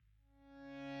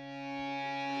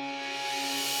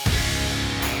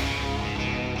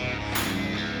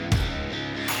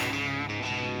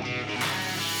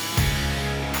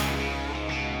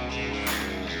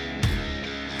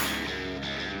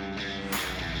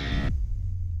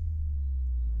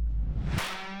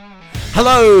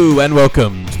Hello and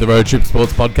welcome to the Road Trip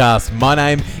Sports Podcast. My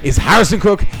name is Harrison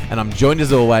Crook and I'm joined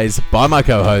as always by my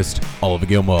co-host Oliver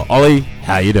Gilmore. Ollie,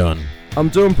 how you doing? I'm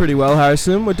doing pretty well,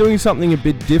 Harrison. We're doing something a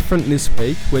bit different this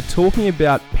week. We're talking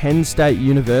about Penn State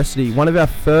University, one of our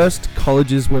first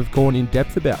colleges we've gone in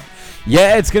depth about.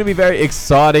 Yeah, it's going to be very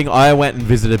exciting. I went and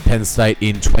visited Penn State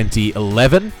in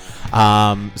 2011.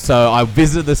 So I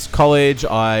visited this college.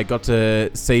 I got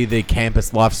to see the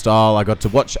campus lifestyle. I got to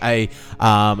watch a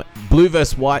blue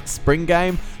versus white spring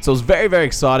game. So it was very, very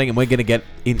exciting, and we're going to get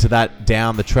into that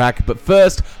down the track. But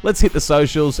first, let's hit the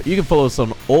socials. You can follow us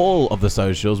on all of the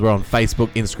socials. We're on Facebook,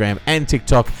 Instagram, and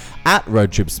TikTok at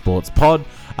Road Trip Sports Pod.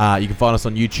 You can find us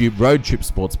on YouTube. Road Trip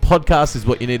Sports Podcast is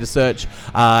what you need to search.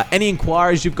 Any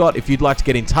inquiries you've got, if you'd like to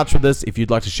get in touch with us, if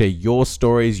you'd like to share your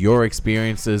stories, your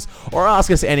experiences, or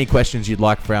ask us any questions you'd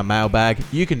like for our mailbag,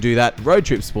 you can do that. Road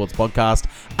Trip Sports Podcast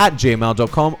at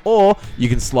gmail.com, or you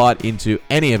can slide into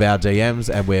any of our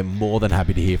DMs, and we're more than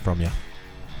happy to hear from you.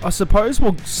 I suppose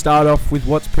we'll start off with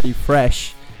what's pretty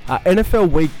fresh. NFL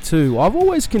Week 2. I've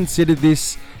always considered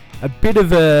this a bit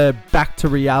of a back to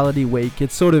reality week.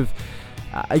 It's sort of...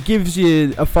 it gives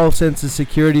you a false sense of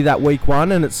security that week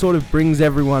one, and it sort of brings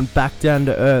everyone back down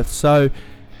to earth. So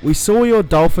we saw your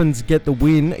Dolphins get the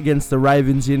win against the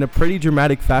Ravens in a pretty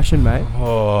dramatic fashion, mate.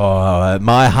 Oh,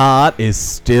 my heart is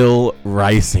still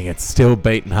racing. It's still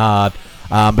beating hard.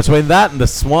 Between that and the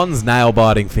Swans'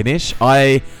 nail-biting finish,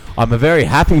 I'm a very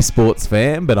happy sports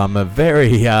fan, but I'm a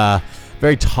very,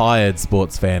 very tired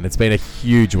sports fan. It's been a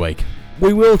huge week.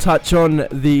 We will touch on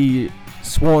the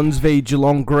Swans v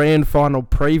Geelong grand final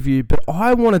preview, but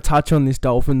I want to touch on this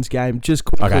Dolphins game just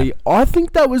quickly. Okay. I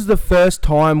think that was the first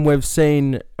time we've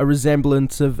seen a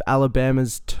resemblance of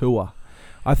Alabama's Tua.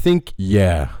 I think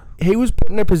he was put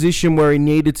in a position where he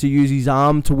needed to use his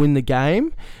arm to win the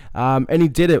game, and he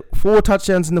did it. 4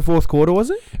 touchdowns in the fourth quarter,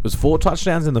 was it? It was 4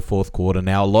 touchdowns in the fourth quarter.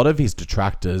 Now, a lot of his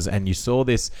detractors, and you saw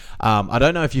this, I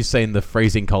don't know if you've seen the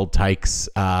freezing cold takes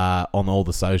on all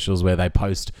the socials where they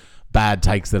post bad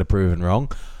takes that are proven wrong.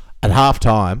 At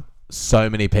halftime, so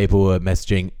many people were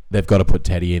messaging, they've got to put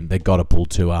Teddy in, they've got to pull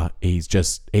Tua.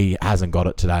 He hasn't got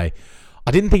it today.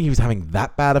 I didn't think he was having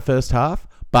that bad a first half,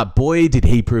 but boy, did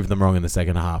he prove them wrong in the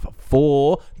second half.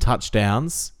 4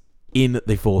 touchdowns in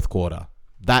the fourth quarter.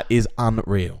 That is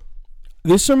unreal.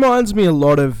 This reminds me a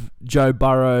lot of Joe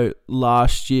Burrow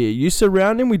last year. You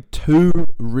surround him with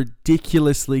 2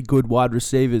 ridiculously good wide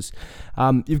receivers.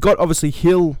 You've got obviously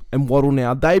Hill and Waddle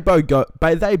now. They both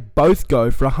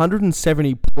go for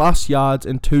 170 plus yards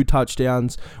and 2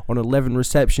 touchdowns on 11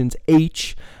 receptions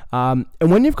each. And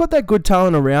when you've got that good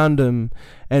talent around him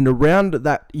and around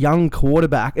that young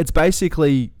quarterback, it's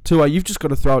basically Tua, you've just got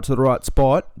to throw it to the right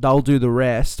spot. They'll do the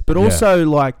rest. But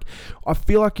also, I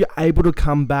feel like you're able to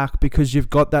come back because you've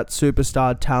got that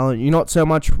superstar talent. You're not so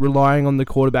much relying on the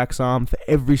quarterback's arm for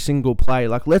every single play.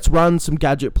 Let's run some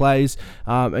gadget plays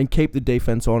and keep the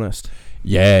defense honest.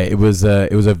 Yeah, it was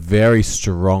a very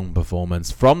strong performance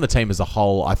from the team as a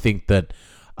whole. I think that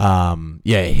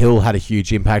Hill had a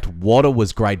huge impact. Waddle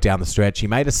was great down the stretch. He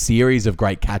made a series of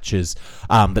great catches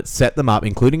that set them up,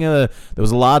 including there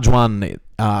was a large one.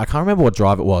 I can't remember what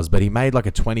drive it was, but he made like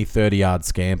a 20, 30-yard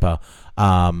scamper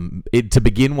to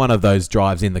begin one of those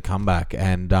drives in the comeback.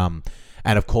 And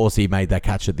of course, he made that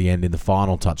catch at the end in the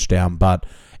final touchdown. But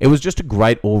it was just a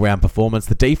great all-round performance.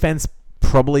 The defense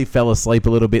probably fell asleep a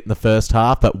little bit in the first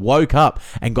half, but woke up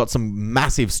and got some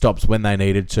massive stops when they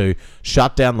needed to.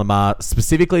 Shut down Lamar,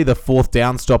 specifically the 4th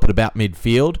down stop at about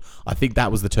midfield. I think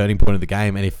that was the turning point of the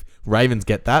game, and if Ravens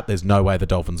get that, there's no way the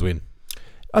Dolphins win.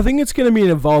 I think it's going to be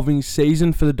an evolving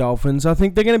season for the Dolphins. I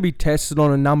think they're going to be tested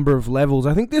on a number of levels.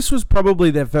 I think this was probably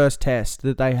their first test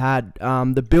that they had.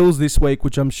 The Bills this week,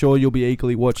 which I'm sure you'll be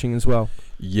eagerly watching as well.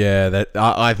 Yeah,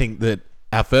 I think that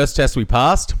our first test we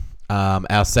passed.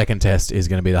 Our second test is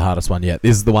going to be the hardest one yet.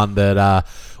 This is the one that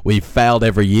we've failed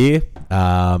every year.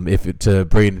 To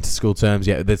bring it into school terms,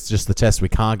 that's just the test we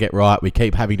can't get right. We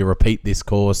keep having to repeat this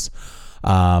course.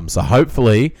 So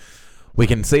hopefully we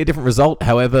can see a different result.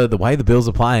 However, the way the Bills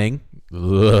are playing...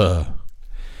 Ugh.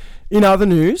 In other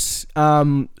news,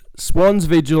 Swans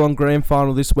v Geelong grand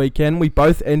final this weekend. We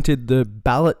both entered the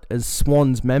ballot as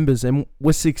Swans members and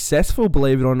were successful,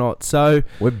 believe it or not. So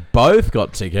we've both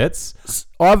got tickets.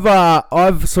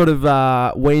 I've sort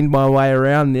of weaned my way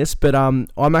around this, but I'm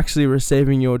actually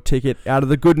receiving your ticket out of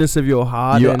the goodness of your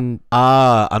heart.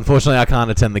 Unfortunately, I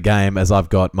can't attend the game as I've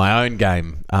got my own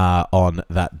game on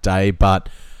that day, but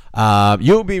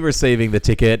you'll be receiving the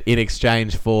ticket in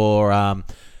exchange for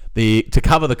to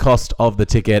cover the cost of the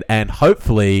ticket and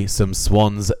hopefully some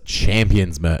Swans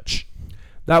Champions merch.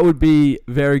 That would be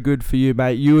very good for you,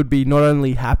 mate. You would be not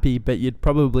only happy, but you'd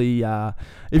probably,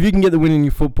 if you can get the win in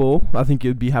your football, I think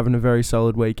you'd be having a very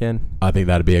solid weekend. I think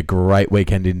that'd be a great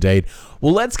weekend indeed.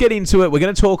 Well, let's get into it. We're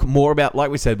going to talk more about,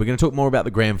 like we said, we're going to talk more about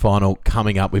the grand final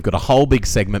coming up. We've got a whole big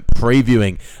segment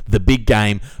previewing the big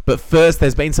game. But first,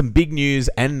 there's been some big news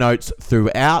and notes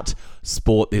throughout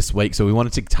sport this week, so we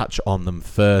wanted to touch on them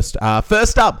first.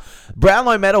 First up,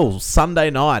 Brownlow medal Sunday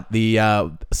night.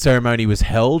 The ceremony was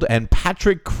held, and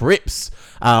Patrick Cripps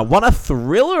won a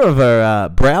thriller of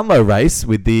a Brownlow race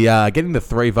with the getting the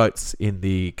 3 votes in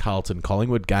the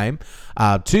Carlton-Collingwood game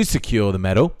to secure the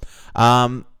medal.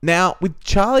 Now, with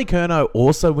Charlie Curnow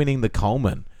also winning the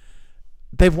Coleman,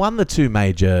 they've won the 2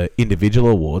 major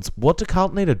individual awards. What do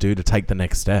Carlton need to do to take the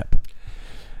next step?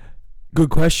 Good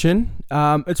question.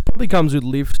 It probably comes with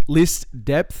list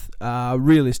depth.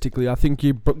 Realistically, I think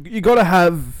you got to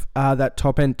have that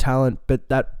top end talent, but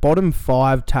that bottom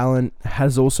 5 talent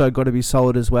has also got to be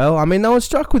solid as well. I mean, they were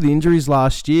struck with injuries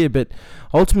last year, but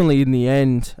ultimately in the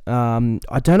end,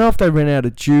 I don't know if they ran out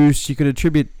of juice. You could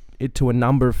attribute it to a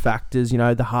number of factors. You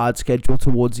know, the hard schedule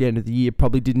towards the end of the year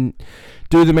probably didn't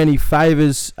do them any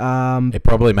favours. It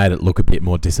probably made it look a bit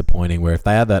more disappointing, where if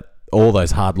they had all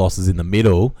those hard losses in the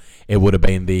middle, it would have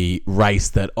been the race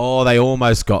that, they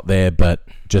almost got there, but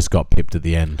just got pipped at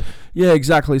the end. Yeah,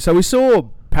 exactly. So we saw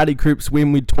Paddy Cripps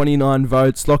win with 29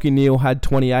 votes. Lachie Neale had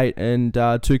 28 and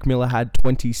Tuke Miller had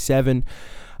 27.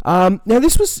 Now,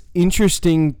 this was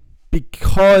interesting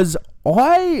because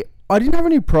I didn't have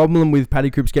any problem with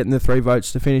Paddy Cripps getting the 3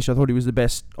 votes to finish. I thought he was the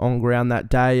best on ground that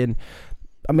day. And,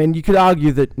 I mean, you could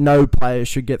argue that no player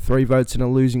should get 3 votes in a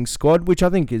losing squad, which I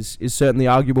think is certainly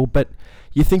arguable. But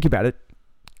you think about it,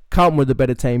 Carlton were the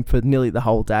better team for nearly the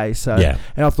whole day. So, yeah.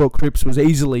 And I thought Cripps was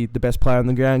easily the best player on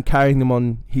the ground, carrying them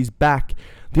on his back.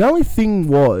 The only thing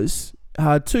was,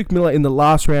 Tuke Miller in the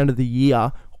last round of the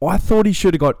year, I thought he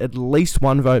should have got at least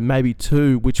 1 vote, maybe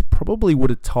 2, which probably would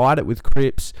have tied it with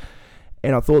Cripps.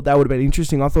 And I thought that would have been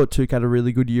interesting. I thought Tuke had a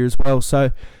really good year as well.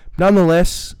 So,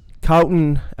 nonetheless,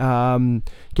 Carlton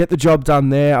get the job done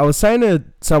there. I was saying to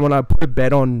someone, I put a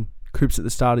bet on Cripps at the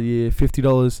start of the year,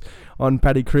 $50 on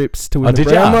Paddy Cripps to win the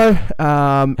Brownlow.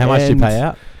 How much did you pay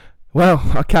out? Well,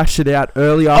 I cashed it out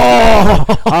early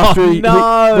after he, no!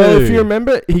 Well, if you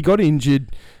remember, he got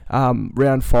injured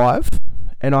round 5,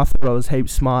 and I thought I was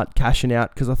heaps smart cashing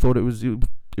out because I thought it was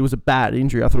a bad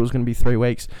injury. I thought it was going to be 3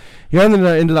 weeks. He only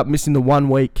ended up missing the 1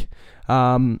 week,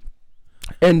 and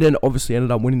then obviously ended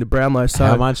up winning the Brownlow. So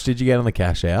how much did you get on the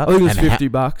cash out? I think it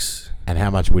was $50. And how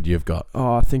much would you have got?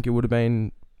 Oh, I think it would have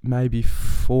been maybe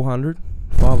 400,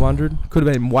 500. Could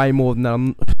have been way more than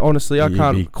that. Honestly, I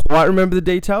can't quite remember the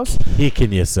details.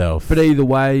 Kicking yourself. But either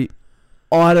way,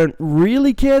 I don't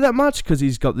really care that much because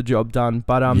he's got the job done.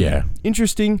 But yeah,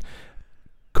 interesting.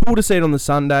 Cool to see it on the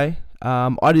Sunday.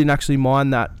 I didn't actually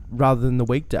mind that rather than the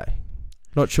weekday.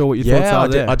 Not sure what your thoughts are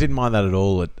there. I didn't mind that at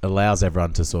all. It allows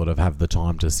everyone to sort of have the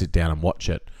time to sit down and watch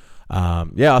it. I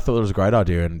thought it was a great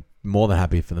idea and more than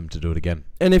happy for them to do it again.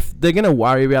 And if they're going to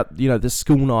worry about, the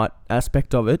school night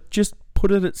aspect of it, just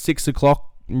put it at 6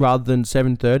 o'clock rather than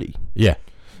 7:30. Yeah,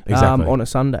 exactly. On a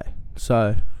Sunday.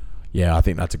 So, yeah, I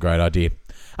think that's a great idea.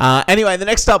 Anyway, the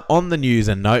next up on the news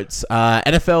and notes,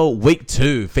 NFL Week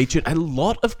 2 featured a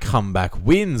lot of comeback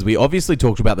wins. We obviously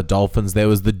talked about the Dolphins. There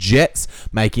was the Jets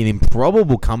making an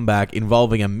improbable comeback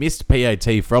involving a missed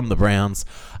PAT from the Browns.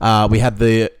 We had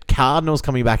the Cardinals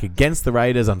coming back against the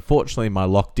Raiders. Unfortunately, my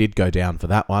lock did go down for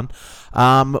that one.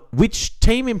 Which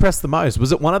team impressed the most?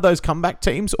 Was it one of those comeback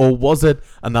teams or was it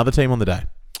another team on the day?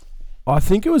 I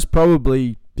think it was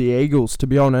probably the Eagles, to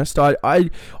be honest. I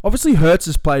obviously Hurts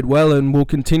has played well and will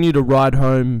continue to ride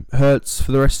home Hurts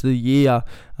for the rest of the year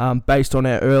based on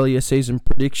our earlier season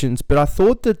predictions. But I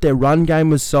thought that their run game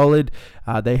was solid.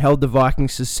 They held the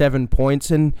Vikings to 7 points.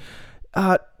 And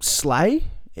Slay,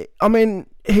 I mean,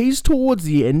 he's towards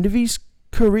the end of his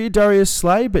career, Darius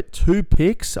Slay, but 2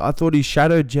 picks. I thought he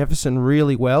shadowed Jefferson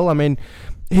really well. I mean,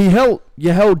 you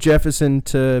held Jefferson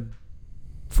to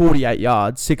 48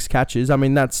 yards, 6 catches. I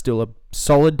mean, that's still a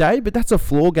solid day, but that's a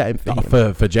floor game for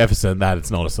him. For Jefferson,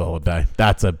 it's not a solid day.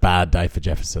 That's a bad day for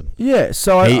Jefferson. Yeah,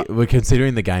 so we're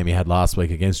considering the game he had last week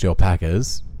against your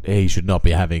Packers. He should not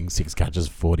be having 6 catches,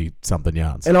 40-something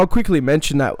yards. And I'll quickly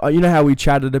mention that, you know how we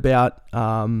chatted about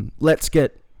let's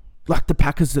get, like the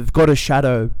Packers have got to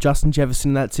shadow Justin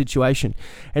Jefferson in that situation.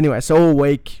 Anyway, so all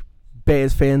week,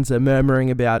 Bears fans are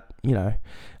murmuring about,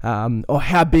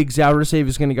 how big's our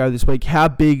receiver's going to go this week? How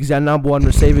big's our number 1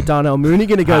 receiver, Darnell Mooney,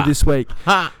 going to go this week?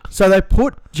 So they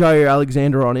put Joe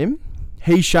Alexander on him.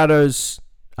 He shadows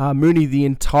Mooney the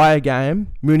entire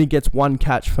game. Mooney gets 1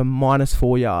 catch for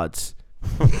 -4 yards.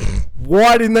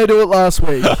 Why didn't they do it last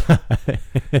week?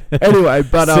 Anyway,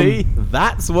 but see,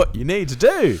 that's what you need to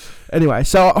do. Anyway,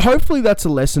 so hopefully that's a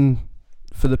lesson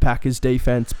for the Packers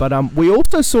defense. But we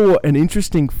also saw an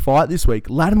interesting fight this week.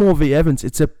 Lattimore v Evans.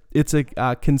 It's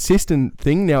a consistent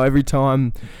thing now every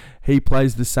time he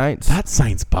plays the Saints. That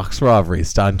Saints-Bucks rivalry is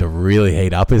starting to really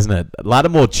heat up, isn't it?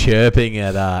 Lattimore chirping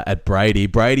at Brady.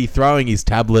 Brady throwing his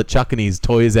tablet, chucking his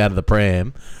toys out of the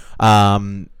pram.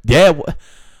 I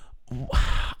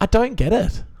don't get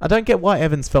it. I don't get why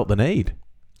Evans felt the need.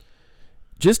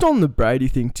 Just on the Brady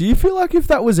thing, do you feel like if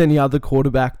that was any other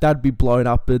quarterback, that'd be blown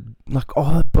up like,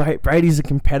 oh, Brady's a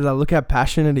competitor, look how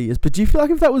passionate he is. But do you feel like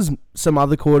if that was some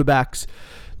other quarterbacks,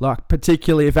 like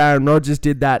particularly if Aaron Rodgers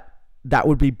did that, that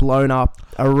would be blown up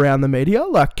around the media?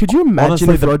 Like, could you imagine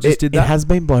if Rodgers did that? It has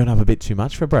been blown up a bit too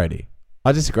much for Brady.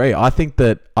 I disagree. I think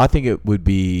it has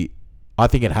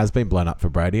been blown up for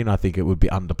Brady, and I think it would be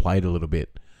underplayed a little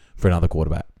bit for another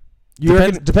quarterback.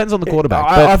 Depends on the quarterback.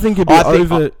 I think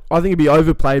it'd be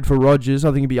overplayed for Rodgers. I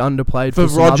think it'd be underplayed for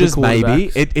Rodgers.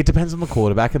 Maybe it depends on the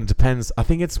quarterback, and it depends. I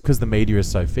think it's because the media is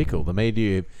so fickle. The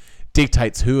media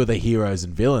dictates who are the heroes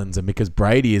and villains, and because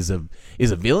Brady is a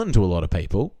villain to a lot of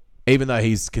people, even though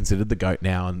he's considered the GOAT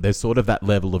now, and there's sort of that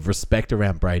level of respect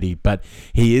around Brady, but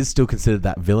he is still considered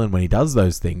that villain when he does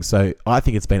those things. So I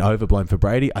think it's been overblown for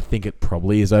Brady. I think it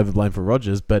probably is overblown for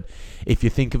Rodgers. But if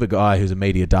you think of a guy who's a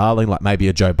media darling, like maybe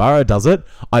a Joe Burrow does it,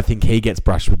 I think he gets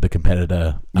brushed with the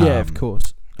competitor. Of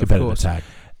course. Competitor tag.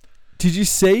 Did you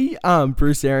see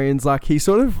Bruce Arians? Like, he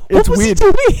sort of... What was weird. He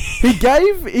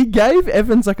doing? He gave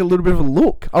Evans like a little bit of a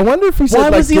look. I wonder if he said, why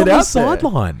was he get on out the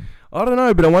sideline? I don't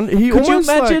know, but I wonder... Could you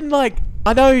imagine, I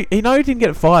know he didn't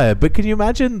get fired, but can you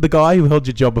imagine the guy who held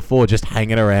your job before just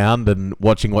hanging around and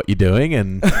watching what you're doing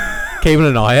and keeping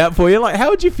an eye out for you? Like, how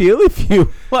would you feel if you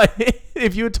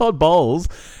were Todd Bowles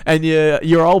and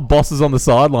your old boss is on the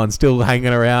sideline still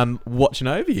hanging around watching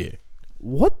over you?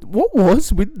 What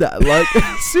was with that? Like,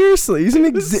 seriously, he's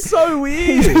an so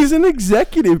weird. He's an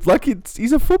executive. Like,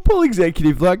 he's a football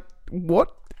executive. Like,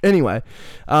 what? Anyway,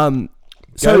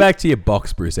 go back to your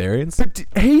box, Bruce Arians. But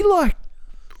he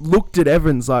looked at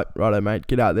Evans like, righto, mate,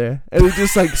 get out there, and he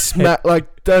just smack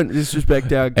don't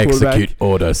disrespect our quarterback. Execute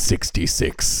Order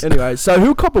 66. Anyway, so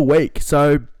who'll cop a week?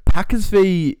 So Packers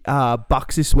v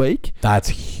Bucks this week. That's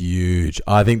huge.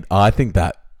 I think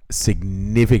that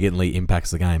significantly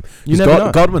impacts the game.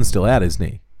 Godwin's still out, isn't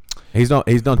he? He's not.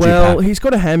 Well, he's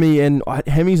got a hammy, and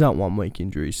hammies aren't 1 week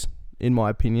injuries, in my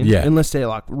opinion. Yeah. Unless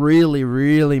they're really,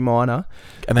 really minor.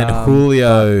 And then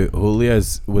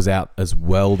Julio's was out as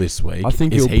well this week. I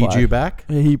think is he'll he play. due back?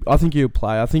 I think he'll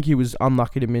play. I think he was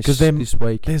unlucky to miss this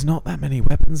week. There's not that many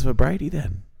weapons for Brady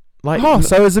then.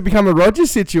 So has it become a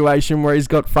Rodgers situation where he's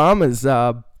got Farmers?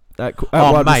 Mate,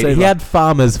 receiver? He had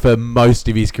Farmers for most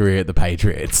of his career at the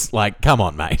Patriots. Come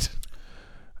on, mate.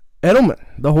 Edelman,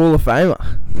 the Hall of Famer.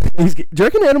 Do you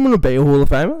reckon Edelman will be a Hall of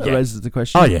Famer? Yeah. That raises the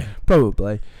question. Oh, yeah.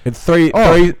 Probably. And three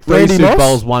Randy Super Moss?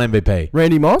 Bowls, 1 MVP.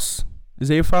 Randy Moss? Is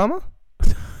he a farmer?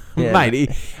 Yeah. Mate,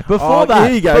 before that,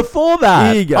 here you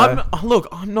go.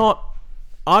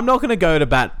 I'm not going to go to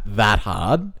bat that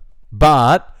hard,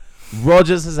 but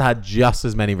Rodgers has had just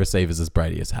as many receivers as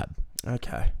Brady has had.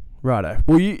 Okay. Righto.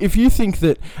 Well, if you think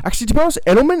that... Actually, to be honest,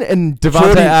 Edelman and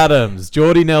Devontae Adams,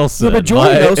 Jordy Nelson. Yeah, but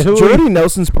Jordy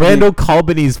Nelson's probably... Randall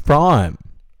Cobb in his prime.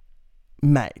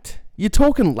 Mate, you're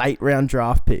talking late-round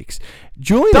draft picks.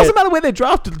 Doesn't matter where they're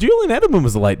drafted. Julian Edelman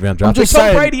was a late-round draft pick.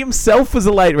 Saying, Tom Brady himself was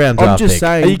a late-round draft pick. I'm just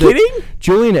saying... Are you kidding?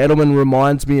 Julian Edelman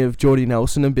reminds me of Jordy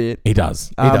Nelson a bit. He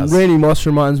does. Randy Moss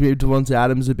reminds me of Devontae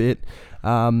Adams a bit.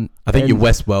 I think your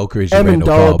Wes Welker is your Randall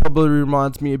Cobb. probably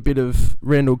reminds me a bit of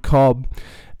Randall Cobb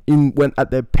went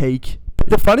at their peak. But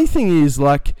the funny thing is,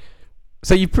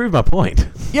 so you proved my point.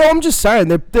 Yeah, I'm just saying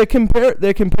they're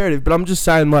comparative, but I'm just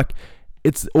saying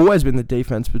it's always been the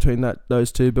defense between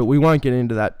those two, but we won't get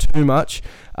into that too much.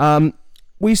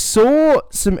 We saw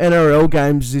some NRL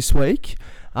games this week,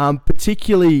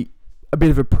 particularly a bit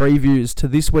of a previews to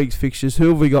this week's fixtures. Who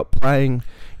have we got playing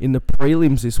in the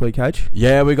prelims this week, H?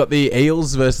 Yeah, we got the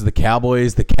Eels versus the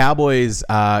Cowboys. The Cowboys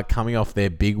are coming off their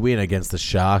big win against the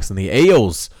Sharks, and the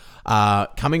Eels are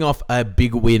coming off a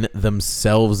big win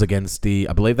themselves against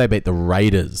I believe they beat the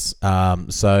Raiders.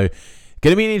 So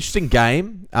going to be an interesting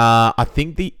game. I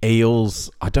think the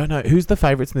Eels, I don't know, who's the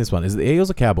favourites in this one? Is it the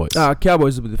Eels or Cowboys?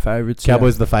 Cowboys will be the favourites.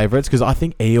 Cowboys are the favourites, because I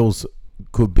think Eels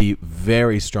could be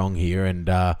very strong here, and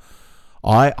I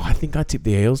think I tip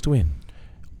the Eels to win.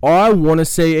 I want to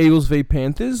see Eagles v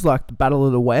Panthers, like the Battle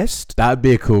of the West. That would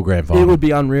be a cool grand final. It would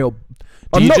be unreal.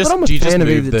 Do you just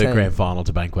move the grand final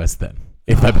to Bankwest then,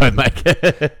 if they both make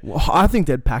it? Well, I think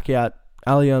they'd pack out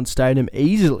Allianz Stadium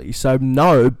easily. So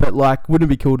no, but like,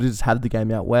 wouldn't it be cool to just have the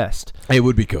game out west? It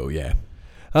would be cool, yeah.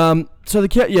 So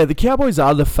the Cowboys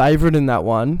are the favourite in that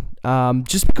one,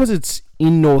 just because it's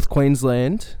in North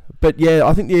Queensland. But yeah,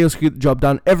 I think the Eagles could get the job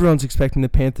done. Everyone's expecting the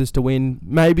Panthers to win.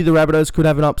 Maybe the Rabbitohs could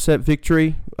have an upset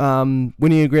victory,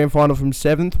 winning a grand final from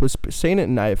 7th. We've seen it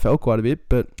in AFL quite a bit,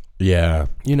 but yeah,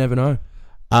 you never know.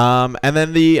 And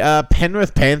then the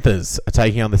Penrith Panthers are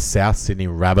taking on the South Sydney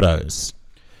Rabbitohs.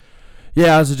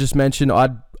 Yeah, as I just mentioned,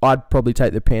 I'd probably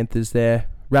take the Panthers there.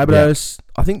 Rabbitohs,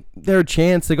 I think they're a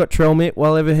chance. They got Trell Mitt.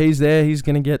 While ever he's there, he's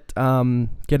going to get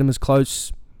him as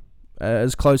close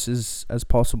as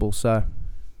possible. So,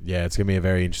 yeah, it's going to be a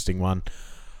very interesting one.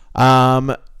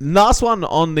 Last one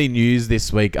on the news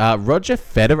this week. Roger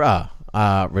Federer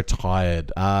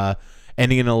retired,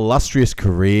 ending an illustrious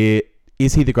career.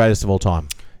 Is he the greatest of all time?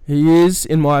 He is,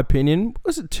 in my opinion.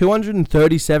 Was it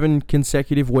 237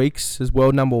 consecutive weeks as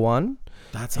world number one?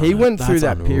 He went through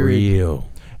that period.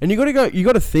 And you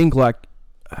got to think, like,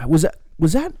 was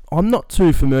that? I'm not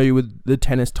too familiar with the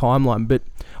tennis timeline, but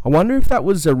I wonder if that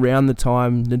was around the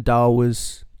time Nadal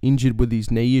was injured with his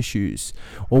knee issues,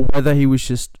 or whether he was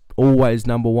just always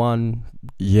number one,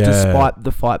 despite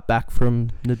the fight back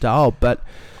from Nadal. But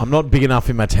I'm not big enough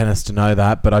in my tennis to know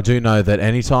that, but I do know that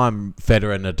anytime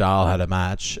Federer and Nadal had a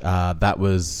match, that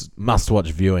was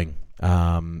must-watch viewing.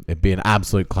 It'd be an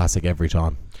absolute classic every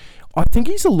time. I think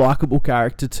he's a likable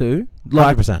character too.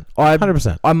 Like, 100%.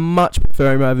 100%. I much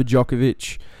prefer him over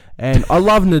Djokovic, and I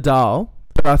love Nadal,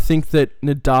 but I think that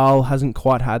Nadal hasn't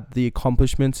quite had the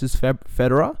accomplishments as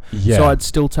Federer. Yeah. So I'd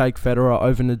still take Federer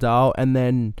over Nadal, and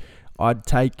then I'd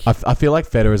take... I feel like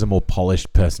Federer is a more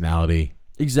polished personality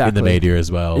in the media as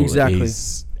well. Exactly.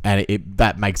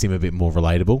 That makes him a bit more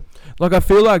relatable. Like, I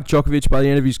feel like Djokovic, by the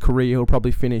end of his career, he'll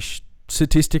probably finish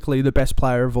statistically the best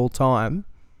player of all time.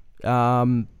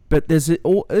 But there's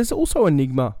also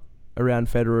enigma around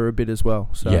Federer a bit as well.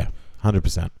 So. Yeah,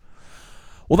 100%.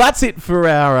 Well, that's it for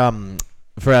our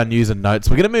news and notes.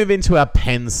 We're going to move into our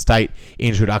Penn State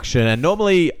introduction. And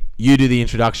normally you do the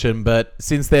introduction, but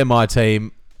since they're my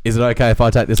team, is it okay if I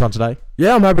take this one today?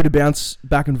 Yeah, I'm happy to bounce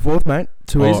back and forth, mate.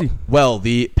 Too easy. Well,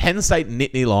 the Penn State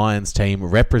Nittany Lions team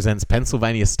represents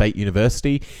Pennsylvania State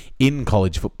University in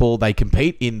college football. They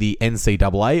compete in the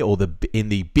NCAA or in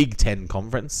the Big Ten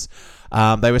Conference.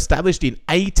 They were established in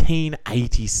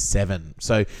 1887.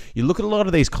 So you look at a lot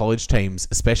of these college teams,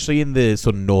 especially in the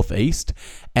sort of Northeast,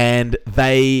 and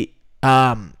they've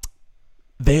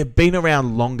been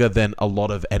around longer than a lot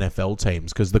of NFL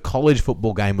teams because the college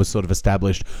football game was sort of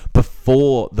established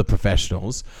before the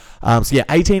professionals.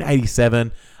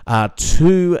 1887,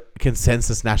 2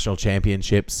 consensus national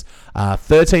championships,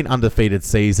 13 undefeated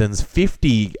seasons,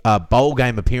 50 bowl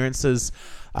game appearances,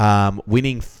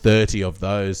 winning 30 of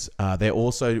those. They're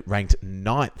also ranked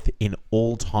 9th in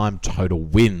all-time total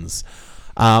wins.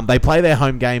 They play their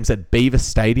home games at Beaver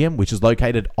Stadium, which is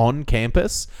located on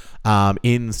campus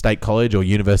in State College or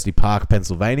University Park,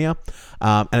 Pennsylvania.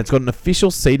 And it's got an official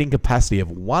seating capacity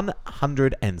of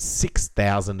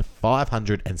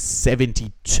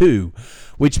 106,572,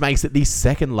 which makes it the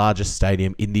second largest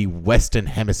stadium in the Western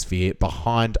Hemisphere,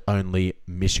 behind only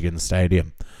Michigan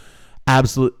Stadium.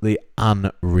 Absolutely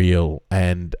unreal.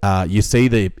 And you see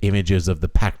the images of the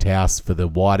packed house for the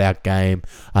whiteout game,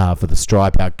 for the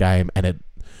stripe out game, and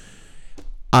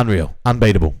unreal,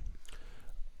 unbeatable.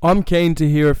 I'm keen to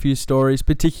hear a few stories,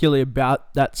 particularly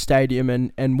about that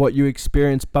stadium and what you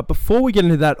experienced. But before we get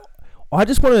into that, I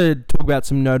just want to talk about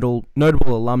some notable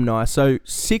alumni. So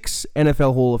 6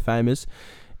 NFL Hall of Famers,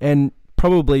 and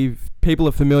probably people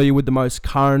are familiar with the most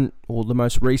current or the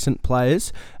most recent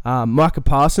players. Micah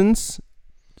Parsons,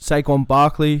 Saquon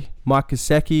Barkley, Mike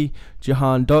Gesicki,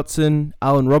 Jahan Dotson,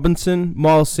 Allen Robinson,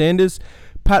 Miles Sanders,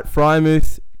 Pat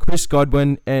Frymuth, Chris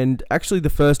Godwin, and actually the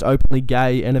first openly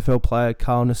gay NFL player,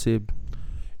 Carl Nassib.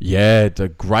 Yeah, it's a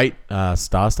great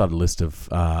star-studded list of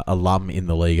alum in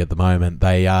the league at the moment.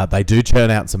 They do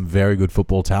churn out some very good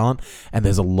football talent, and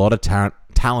there's a lot of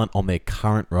talent on their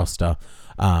current roster,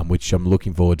 which I'm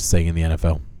looking forward to seeing in the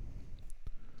NFL.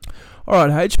 All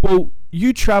right, H. Well,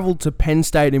 you travelled to Penn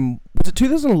State was it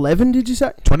 2011, did you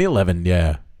say? 2011,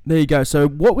 yeah. There you go. So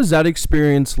what was that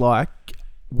experience like?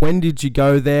 When did you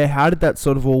go there? How did that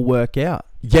sort of all work out?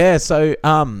 Yeah, so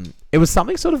it was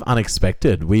something sort of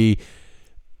unexpected.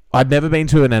 I'd never been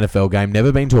to an NFL game,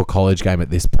 never been to a college game at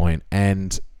this point,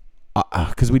 and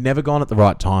because we'd never gone at the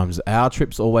right times. Our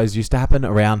trips always used to happen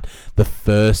around the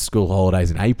first school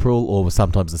holidays in April or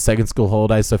sometimes the second school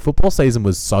holidays, so football season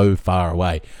was so far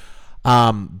away.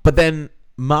 But then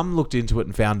Mum looked into it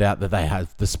and found out that they had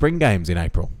the spring games in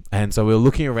April, and so we were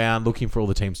looking around, looking for all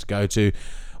the teams to go to.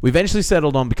 we eventually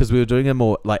settled on, because we were doing a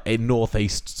more like a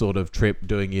northeast sort of trip,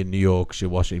 doing your New Yorks, your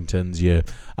Washingtons, your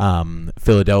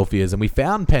Philadelphias, and we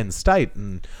found Penn State.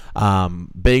 And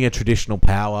being a traditional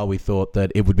power, we thought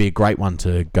that it would be a great one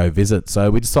to go visit.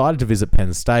 So we decided to visit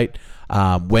Penn State.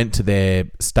 Went to their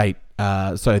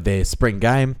their spring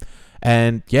game,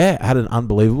 and had an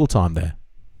unbelievable time there.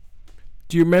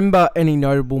 Do you remember any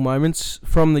notable moments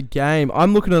from the game?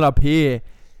 I'm looking it up here,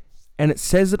 and it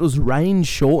says it was rain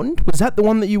shortened. Was that the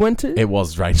one that you went to? It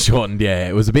was rain shortened, yeah.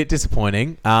 It was a bit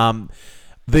disappointing.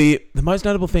 The most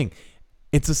notable thing,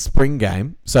 it's a spring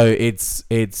game, so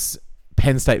it's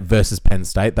Penn State versus Penn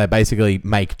State. They basically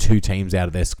make two teams out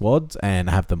of their squads and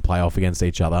have them play off against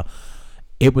each other.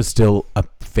 It was still a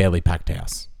fairly packed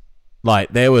house.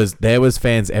 Like, there was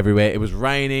fans everywhere. It was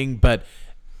raining, but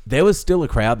there was still a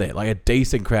crowd there. Like, a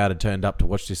decent crowd had turned up to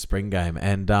watch this spring game.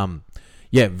 And,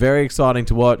 very exciting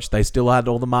to watch. They still had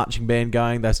all the marching band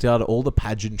going. They still had all the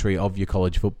pageantry of your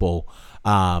college football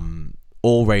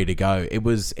all ready to go.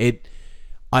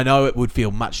 I know it would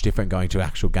feel much different going to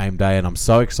actual game day, and I'm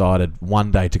so excited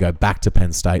one day to go back to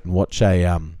Penn State and watch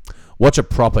a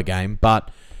proper game. But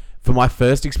for my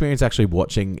first experience actually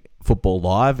watching football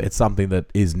live, it's something that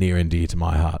is near and dear to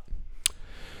my heart.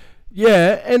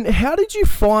 Yeah, and how did you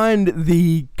find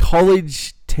the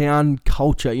college town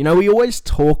culture? You know, we always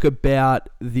talk about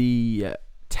the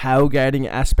tailgating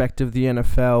aspect of the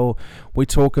NFL. We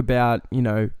talk about,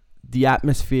 the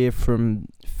atmosphere from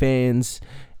fans.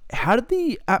 How did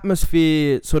the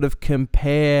atmosphere sort of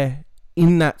compare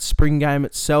in that spring game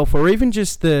itself, or even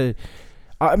just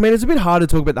it's a bit hard to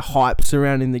talk about the hype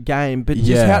surrounding the game, but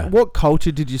what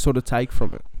culture did you sort of take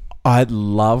from it? I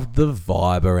loved the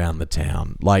vibe around the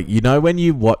town. Like, when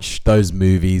you watch those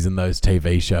movies and those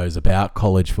TV shows about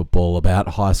college football, about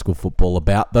high school football,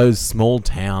 about those small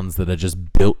towns that are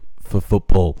just built for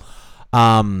football,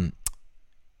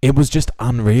 it was just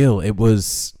unreal.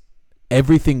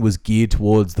 Everything was geared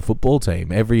towards the football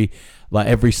team. Every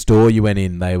store you went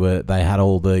in, they had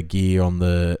all the gear on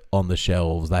the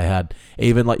shelves. They had,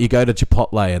 even you go to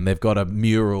Chipotle and they've got a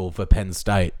mural for Penn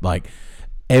State. Like,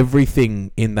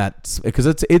 everything in that, because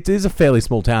it is a fairly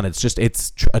small town.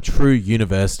 It's a true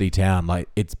university town. Like,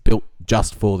 it's built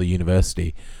just for the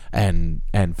university and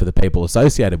for the people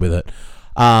associated with it.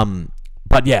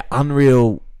 But yeah,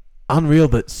 unreal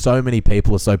that so many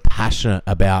people are so passionate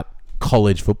about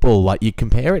college football. Like, you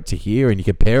compare it to here, and you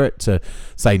compare it to,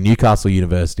 say, Newcastle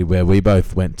University, where we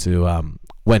both went to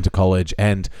college,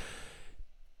 and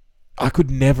I could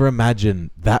never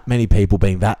imagine that many people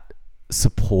being that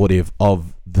supportive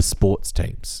of the sports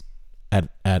teams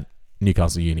at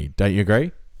Newcastle Uni. Don't you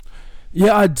agree?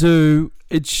 Yeah, I do.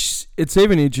 It's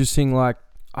even interesting. Like,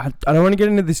 I don't want to get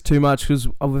into this too much, because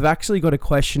we've actually got a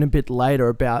question a bit later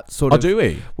about sort of... Oh, do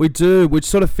we? We do, which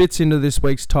sort of fits into this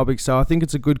week's topic. So I think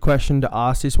it's a good question to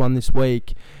ask this one this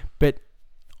week. But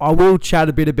I will chat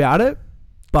a bit about it.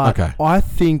 But okay. I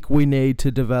think we need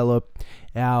to develop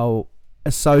our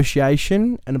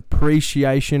association and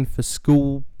appreciation for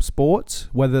school sports,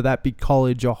 whether that be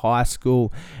college or high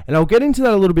school. And I'll get into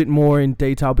that a little bit more in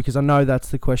detail, because I know that's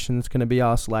the question that's going to be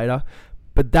asked later.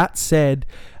 But that said,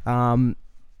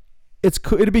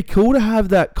 it'd be cool to have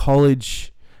that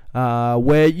college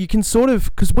where you can sort of,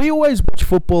 because we always watch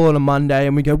football on a Monday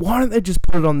and we go, why don't they just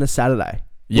put it on the Saturday?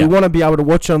 Yeah. We want to be able to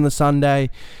watch it on the Sunday,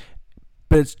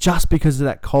 but it's just because of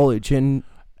that college. And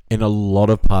in a lot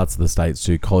of parts of the States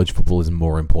too, college football is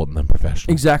more important than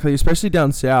professional. Exactly, especially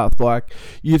down south. Like,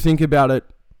 you think about it,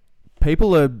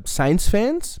 people are Saints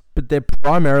fans, but they're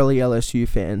primarily LSU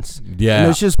fans. Yeah. And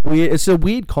it's just weird. It's a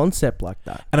weird concept like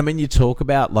that. And I mean, you talk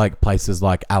about like places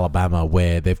like Alabama,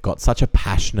 where they've got such a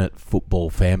passionate football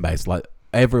fan base. Like,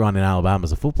 everyone in Alabama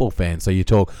is a football fan. So you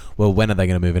talk, well, when are they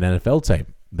going to move an NFL team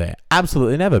there?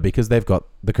 Absolutely never, because they've got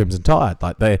the Crimson Tide.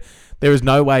 Like, there is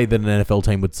no way that an NFL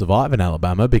team would survive in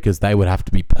Alabama, because they would have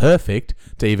to be perfect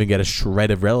to even get a shred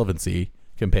of relevancy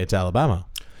compared to Alabama.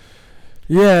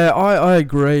 Yeah, I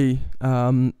agree.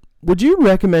 Would you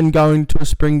recommend going to a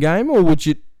spring game, or would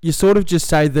you sort of just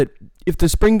say that if the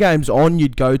spring game's on,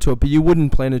 you'd go to it, but you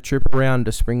wouldn't plan a trip around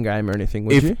a spring game or anything,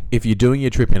 would you? If you're doing your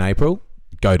trip in April,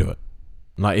 go to it.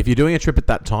 Like, if you're doing a trip at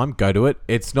that time, go to it.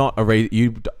 It's not a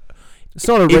reason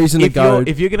to go.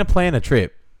 If you're going to plan a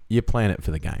trip, you plan it for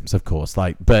the games, of course.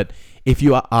 Like, but if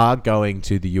you are going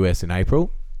to the US in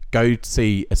April, go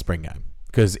see a spring game,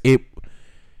 because if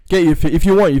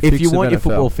you want your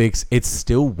football fix, it's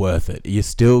still worth it. You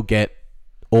still get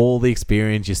all the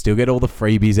experience. You still get all the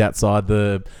freebies outside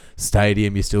the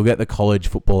stadium. You still get the college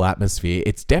football atmosphere.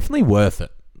 It's definitely worth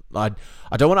it. I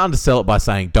don't want to undersell it by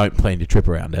saying don't plan your trip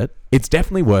around it. It's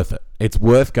definitely worth it. It's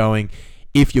worth going.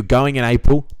 if you're going in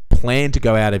April, plan to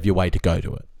go out of your way to go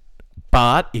to it.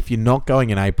 But if you're not going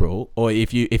in April, or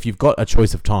if you've got a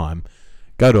choice of time,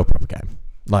 go to a proper game.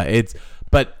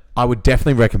 But I would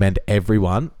definitely recommend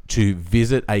everyone to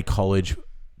visit a college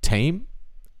team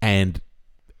and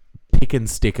pick and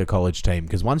stick a college team,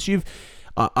 because once you've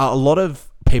a lot of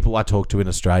people I talk to in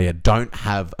Australia don't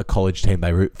have a college team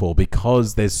they root for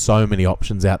because there's so many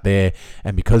options out there,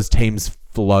 and because teams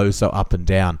flow so up and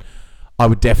down. I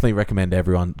would definitely recommend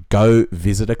everyone go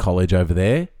visit a college over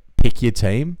there, pick your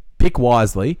team, pick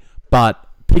wisely, but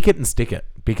pick it and stick it,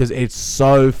 because it's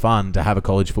so fun to have a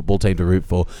college football team to root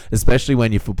for, especially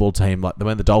when your football team, like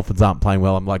when the Dolphins aren't playing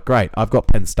well. I'm like, great, I've got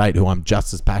Penn State, who I'm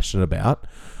just as passionate about.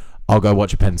 I'll go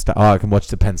watch Penn State. I can watch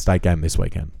the Penn State game this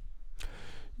weekend.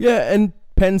 Yeah, and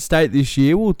Penn State this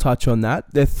year, we'll touch on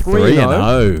that. They're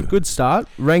 3-0. Good start.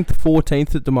 Ranked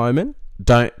 14th at the moment.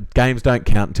 Games don't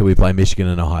count until we play Michigan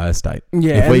and Ohio State.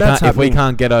 Yeah, if we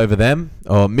can't get over them,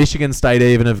 or Michigan State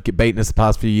even have beaten us the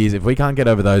past few years, if we can't get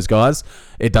over those guys,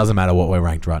 it doesn't matter what we're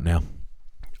ranked right now.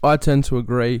 I tend to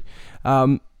agree.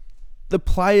 The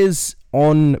players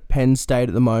on Penn State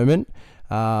at the moment,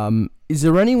 is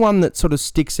there anyone that sort of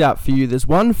sticks out for you? There's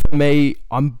one for me.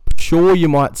 I'm sure you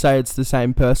might say it's the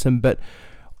same person, but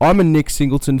I'm a Nick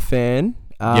Singleton fan.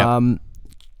 Yep.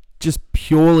 Just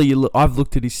purely, I've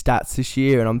looked at his stats this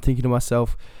year and I'm thinking to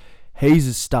myself, he's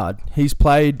a stud. He's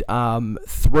played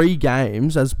 3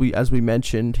 games, as we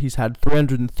mentioned. He's had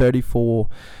 334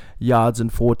 yards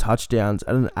and 4 touchdowns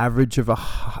at an average of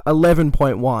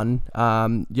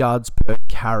 11.1 yards per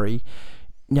carry.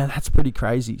 Now, that's pretty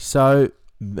crazy. So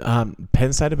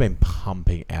Penn State have been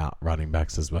pumping out running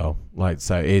backs as well.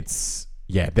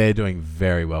 They're doing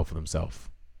very well for themselves.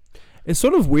 It's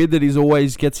sort of weird that he's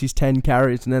always gets his 10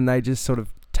 carries and then they just sort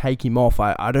of take him off.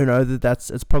 I don't know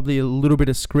it's probably a little bit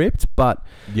of script, but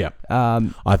yeah,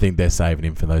 I think they're saving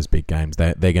him for those big games.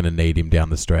 They're going to need him down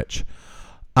the stretch.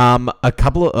 One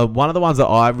of the ones that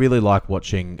I really like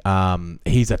watching,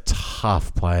 he's a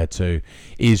tough player too,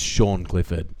 is Sean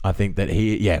Clifford. I think that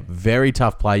very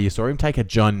tough player. You saw him take a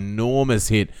ginormous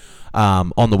hit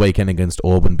on the weekend against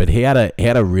Auburn, but he had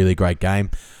a really great game.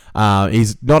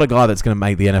 He's not a guy that's going to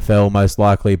make the NFL most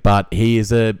likely, but he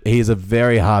is a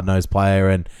very hard-nosed player,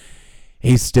 and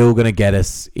he's still going to get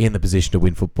us in the position to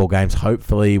win football games.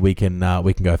 Hopefully, we can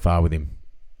go far with him.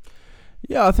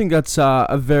 Yeah, I think that's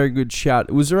a very good shout.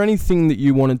 Was there anything that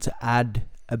you wanted to add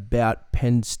about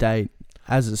Penn State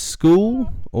as a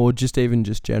school, or just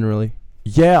generally?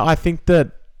 Yeah, I think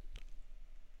that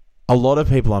a lot of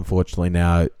people, unfortunately,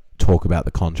 now talk about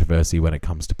the controversy when it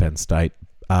comes to Penn State.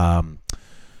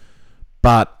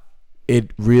 But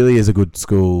it really is a good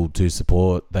school to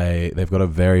support. They've got a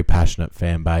very passionate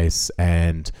fan base,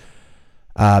 and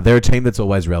they're a team that's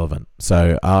always relevant.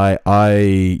 So I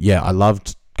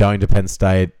loved going to Penn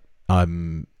State.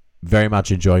 I'm very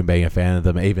much enjoying being a fan of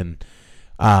them, even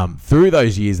through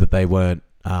those years that they weren't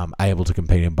able to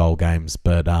compete in bowl games.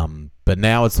 But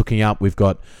now it's looking up. We've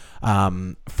got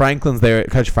Franklin's there.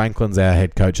 Coach Franklin's our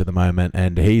head coach at the moment,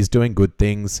 and he's doing good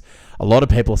things. A lot of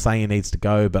people are saying he needs to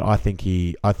go, but I think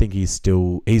he's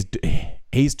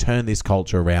turned this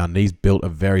culture around. He's built a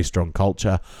very strong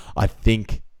culture. I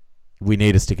think we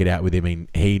need to stick it out with him.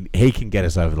 He can get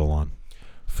us over the line.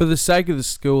 For the sake of the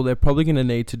school, they're probably going to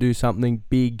need to do something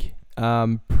big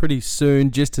pretty soon,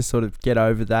 just to sort of get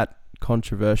over that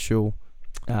controversial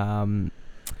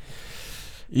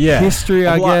history,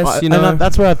 I guess. And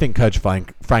that's where I think Coach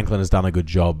Franklin has done a good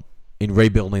job in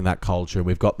rebuilding that culture.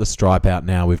 We've got the stripe out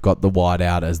now. We've got the white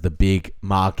out as the big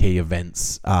marquee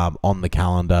events on the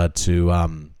calendar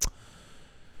to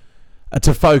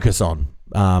focus on.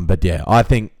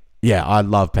 I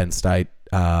love Penn State.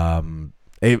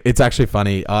 It's actually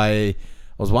funny. I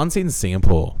was once in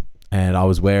Singapore and I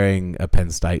was wearing a Penn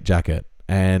State jacket.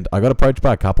 And I got approached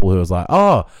by a couple who was like,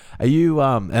 "Oh, are you?"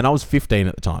 And I was 15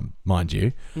 at the time, mind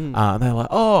you. And they're like,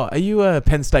 "Oh, are you a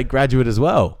Penn State graduate as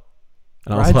well?"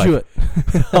 And I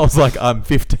was like, "I'm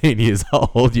 15 years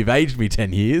old. You've aged me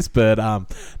 10 years, but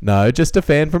no, just a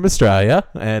fan from Australia."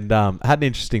 And had an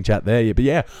interesting chat there. But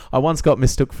yeah, I once got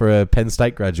mistook for a Penn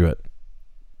State graduate.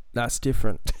 That's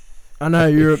different. I know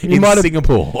you in might have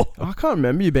Singapore. I can't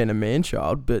remember you being a man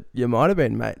child, but you might have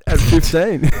been, mate, at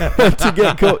 15 to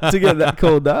get that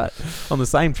called that. On the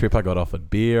same trip, I got offered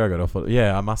beer.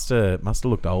 I must have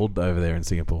looked old over there in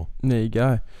Singapore. There you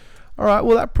go. All right,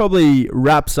 well, that probably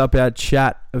wraps up our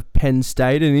chat of Penn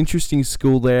State, an interesting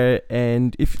school there.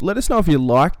 And let us know if you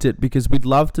liked it, because we'd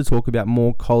love to talk about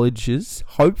more colleges.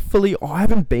 Hopefully, I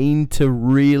haven't been to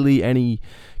really any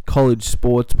college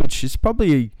sports, which is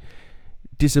probably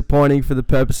disappointing for the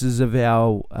purposes of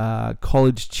our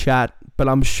college chat, but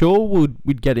I'm sure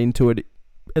we'd get into it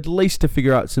at least to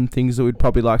figure out some things that we'd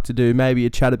probably like to do. Maybe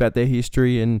a chat about their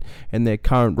history and their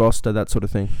current roster, that sort of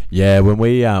thing. Yeah, when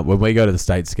we go to the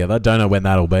States together, don't know when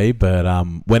that'll be, but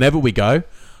whenever we go,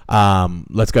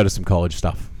 let's go to some college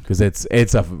stuff because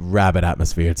it's a rabid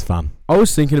atmosphere. It's fun. I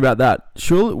was thinking about that.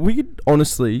 Surely we could,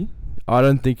 honestly, I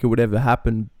don't think it would ever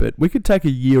happen, but we could take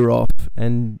a year off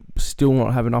and still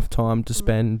not have enough time to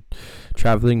spend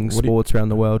traveling sports around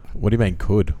the world. What do you mean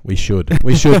could? We should.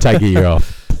 We should take a year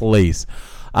off, please.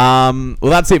 Well,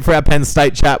 that's it for our Penn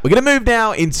State chat. We're going to move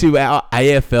now into our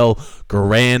AFL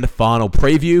Grand Final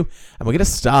preview, and we're going to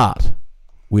start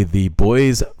with the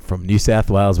boys from New South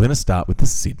Wales. We're going to start with the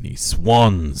Sydney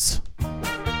Swans.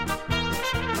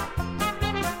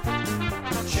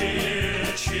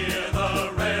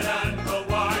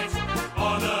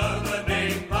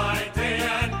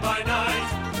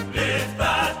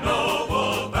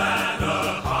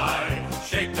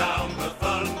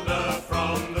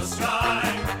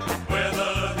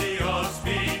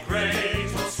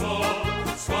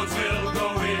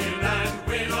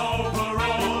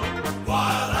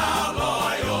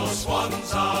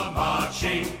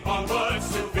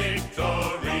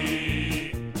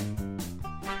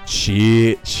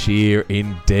 Cheer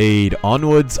indeed.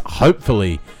 Onwards,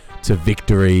 hopefully, to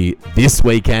victory this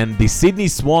weekend. The Sydney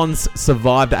Swans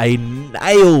survived a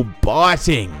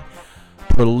nail-biting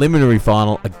preliminary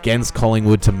final against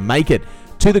Collingwood to make it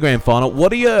to the grand final.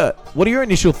 What are your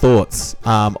initial thoughts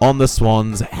on the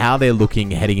Swans, how they're looking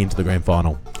heading into the grand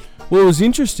final? Well, it was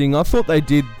interesting. I thought they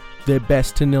did their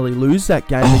best to nearly lose that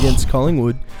game against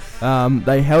Collingwood.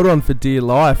 They held on for dear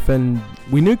life, and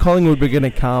we knew Collingwood were going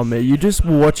to come. You just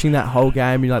were watching that whole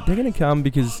game, you're like, they're going to come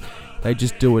because they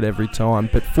just do it every time.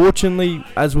 But fortunately,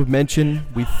 as we've mentioned,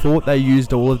 we thought they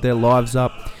used all of their lives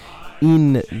up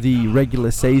in the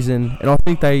regular season, and I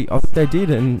think they did,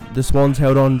 and the Swans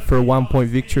held on for a 1-point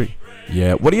victory.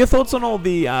 Yeah, what are your thoughts on all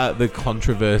the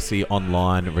controversy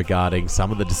online regarding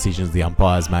some of the decisions the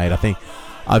umpires made? I think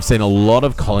I've seen a lot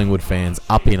of Collingwood fans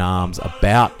up in arms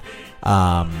about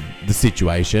the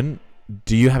situation.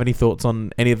 Do you have any thoughts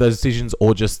on any of those decisions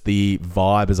or just the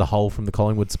vibe as a whole from the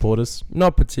Collingwood supporters?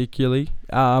 Not particularly.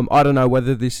 I don't know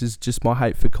whether this is just my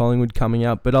hate for Collingwood coming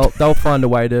out, but they'll find a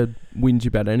way to whinge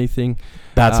about anything.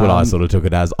 That's what I sort of took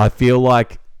it as. I feel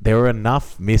like there were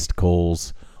enough missed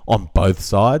calls on both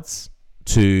sides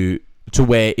to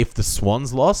where if the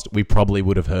Swans lost, we probably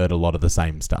would have heard a lot of the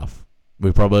same stuff.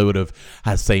 We probably would have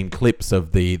seen clips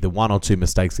of the one or two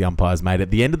mistakes the umpires made. At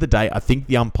the end of the day, I think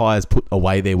the umpires put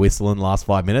away their whistle in the last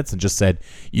 5 minutes and just said,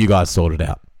 you guys sort it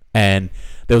out. And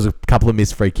there was a couple of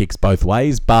missed free kicks both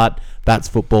ways, but that's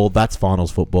football, that's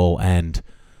finals football. And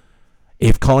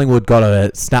if Collingwood got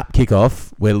a snap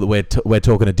kickoff, we're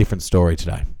talking a different story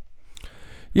today.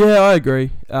 Yeah, I agree.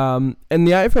 And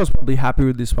the AFL's probably happy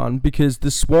with this one because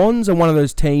the Swans are one of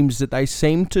those teams that they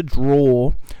seem to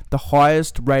draw the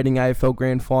highest rating AFL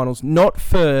Grand Finals, not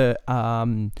for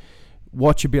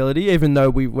watchability, even though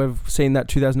we've seen that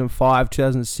 2005,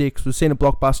 2006. We've seen a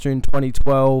blockbuster in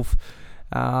 2012.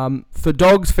 For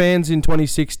Dogs fans in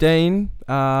 2016.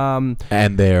 And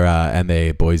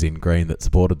their boys in green that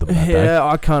supported them that day. Yeah,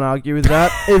 I can't argue with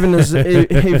that,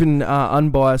 even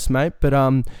unbiased, mate.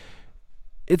 But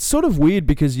it's sort of weird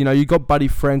because, you've got Buddy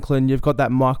Franklin, you've got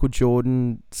that Michael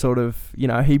Jordan sort of,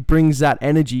 he brings that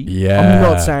energy. Yeah. I'm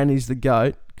not saying he's the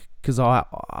GOAT because I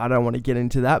don't want to get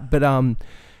into that, but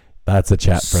that's a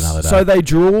chat for another day. So they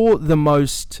draw the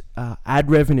most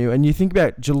ad revenue, and you think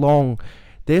about Geelong,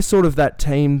 they're sort of that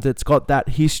team that's got that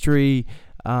history,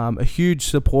 a huge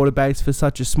supporter base for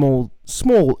such a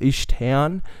small-ish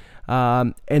town,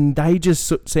 and they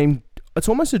just seem, it's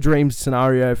almost a dream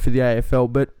scenario for the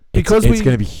AFL, but because it's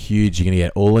going to be huge. You're going to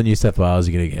get all of New South Wales.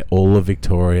 You're going to get all of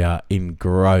Victoria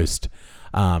engrossed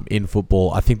in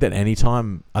football. I think that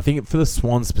for the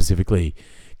Swans specifically,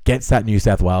 gets that New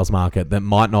South Wales market that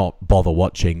might not bother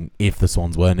watching if the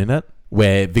Swans weren't in it,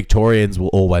 where Victorians will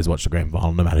always watch the grand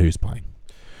final no matter who's playing.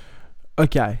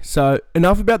 Okay, so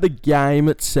enough about the game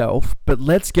itself, but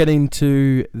let's get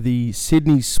into the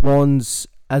Sydney Swans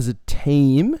as a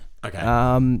team. Okay.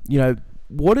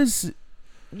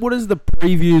 What does the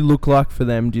preview look like for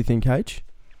them, do you think, H?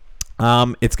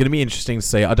 It's going to be interesting to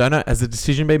see. I don't know. Has the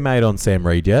decision been made on Sam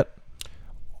Reid yet?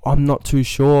 I'm not too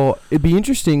sure. It'd be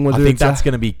interesting whether I think that's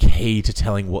going to be key to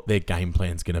telling what their game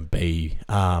plan's going to be.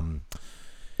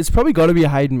 It's probably got to be a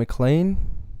Hayden McLean.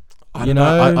 I don't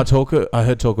know. I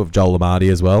heard talk of Joel Amartey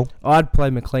as well. I'd play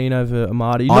McLean over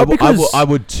Amartey. I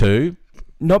would too.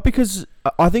 Not because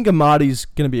I think Amartey's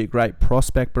going to be a great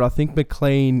prospect, but I think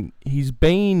McLean, he's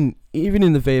been, even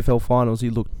in the VFL finals, he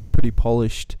looked pretty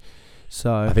polished.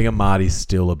 So I think Amadi's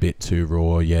still a bit too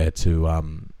raw,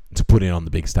 to put in on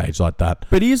the big stage like that.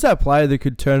 But he is that player that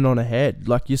could turn it on a head.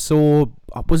 Like you saw,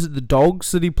 was it the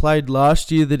Dogs that he played last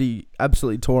year that he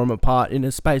absolutely tore them apart in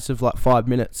a space of like 5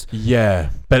 minutes?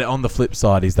 Yeah, but on the flip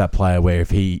side, he's that player where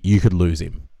if you could lose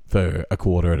him for a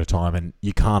quarter at a time, and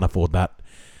you can't afford that.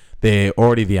 They're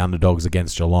already the underdogs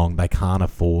against Geelong. They can't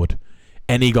afford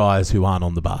any guys who aren't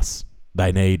on the bus.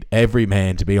 They need every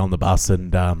man to be on the bus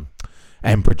and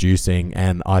producing.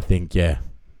 And I think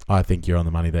you're on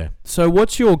the money there. So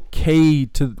what's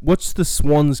the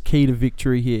Swans' key to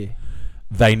victory here?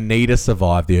 They need to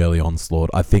survive the early onslaught.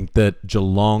 I think that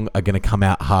Geelong are going to come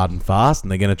out hard and fast,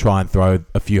 and they're going to try and throw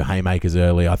a few haymakers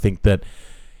early. I think that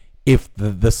if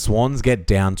the Swans get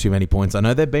down too many points, I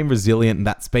know they've been resilient, and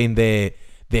that's been their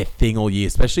thing all year,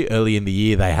 especially early in the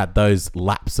year. They had those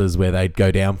lapses where they'd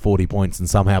go down 40 points and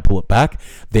somehow pull it back.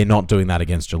 They're not doing that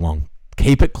against Geelong.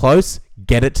 Keep it close,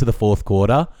 get it to the fourth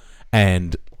quarter,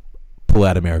 and pull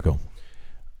out a miracle.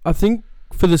 I think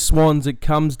for the Swans, it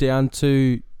comes down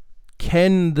to,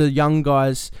 can the young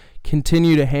guys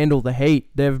continue to handle the heat?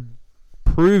 They've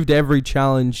proved every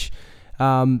challenge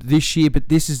this year, but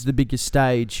this is the biggest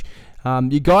stage.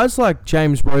 You guys like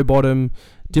James Rowbottom,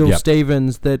 Dill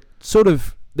Stevens, that sort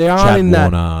of, they aren't Chad in Warner.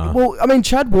 that. Well, I mean,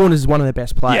 Chad Warner is one of their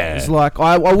best players. Yeah. Like,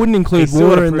 I wouldn't include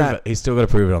Warner in that. He's still got to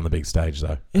prove it on the big stage,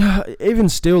 though. Yeah, even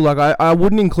still, like, I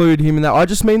wouldn't include him in that. I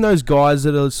just mean those guys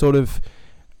that are sort of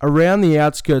around the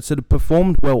outskirts that have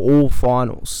performed well all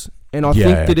finals. And I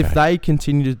think that if they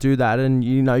continue to do that, and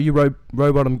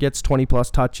Rowbottom gets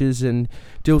 20+ touches, and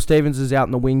Dill Stevens is out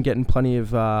in the wing getting plenty of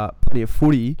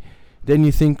footy, then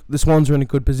you think the Swans are in a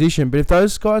good position. But if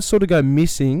those guys sort of go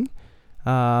missing,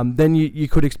 then you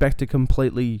could expect a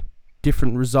completely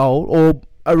different result, or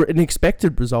an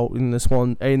expected result in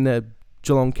the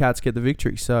Geelong Cats get the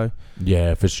victory. So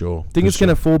yeah, for sure. I think it's going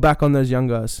to fall back on those young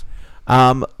guys.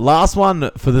 Last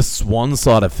one for the Swan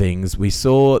side of things. We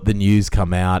saw the news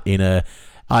come out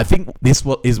I think this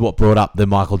is what brought up the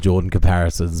Michael Jordan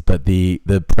comparisons, but the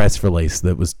press release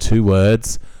that was 2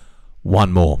 words,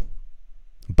 one more.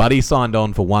 Buddy signed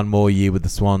on for 1 more year with the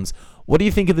Swans. What do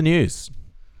you think of the news?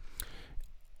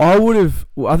 I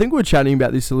think we were chatting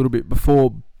about this a little bit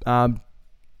before,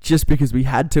 just because we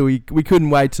had to. We couldn't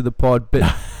wait to the pod, but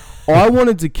I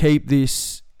wanted to keep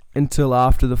this until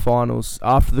after the finals,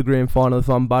 after the grand final if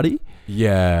I'm Buddy.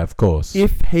 Yeah, of course.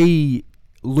 If he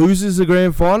loses the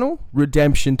grand final,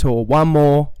 redemption tour. 1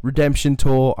 more, redemption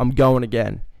tour, I'm going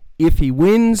again. If he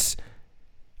wins,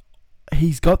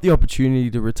 he's got the opportunity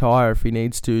to retire if he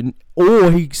needs to.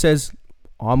 Or he says,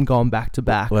 I'm going back to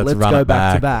back. Let's go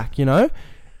back to back,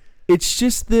 It's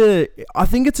just I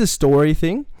think it's a story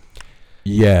thing.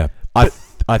 Yeah.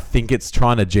 I think it's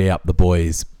trying to G up the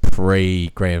boys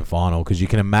pre-grand final, because you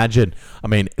can imagine, I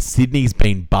mean, Sydney's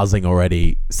been buzzing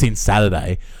already since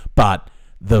Saturday, but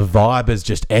the vibe is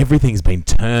just, everything's been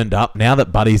turned up. Now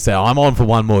that Buddy said, I'm on for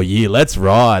 1 more year, let's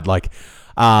ride. Like,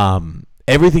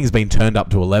 everything's been turned up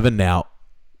to 11 now.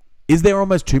 Is there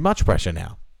almost too much pressure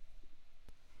now?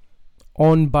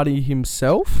 On Buddy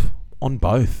himself? On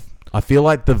both. I feel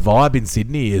like the vibe in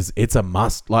Sydney it's a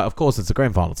must. Like, of course, it's a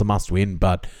grand final. It's a must win,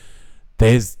 but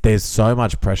there's so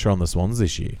much pressure on the Swans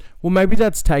this year. Well, maybe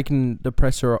that's taken the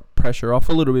pressure off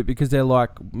a little bit, because they're like,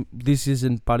 this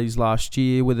isn't Buddy's last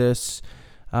year with us.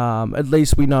 At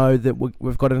least we know that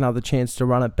we've got another chance to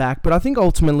run it back. But I think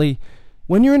ultimately,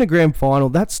 when you're in a grand final,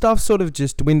 that stuff sort of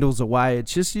just dwindles away.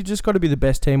 It's just, you just got to be the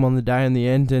best team on the day in the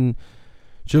end. And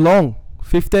Geelong,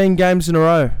 15 games in a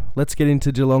row. Let's get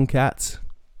into Geelong Cats.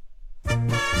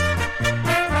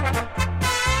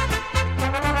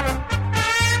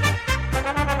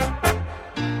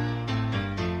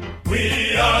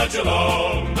 We are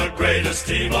Geelong, the greatest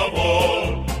team of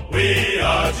all. We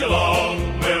are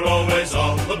Geelong, we're always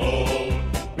on the ball.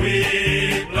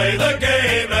 We play the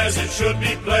game as it should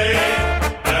be played,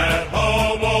 at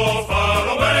home or far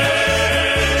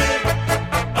away.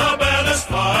 Our banners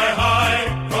fly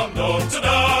high from dawn to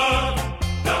dark,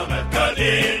 down at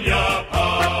Gardenia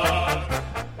Park.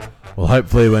 Well,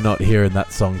 hopefully we're not hearing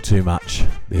that song too much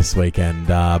this weekend,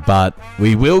 but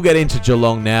we will get into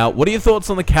Geelong now. What are your thoughts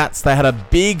on the Cats? They had a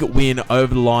big win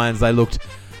over the Lions. They looked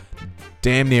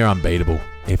damn near unbeatable,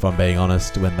 if I'm being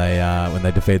honest, when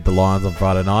they defeated the Lions on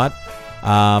Friday night.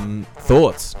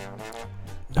 Thoughts?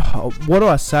 What do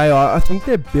I say? I think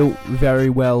they're built very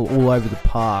well all over the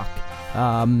park.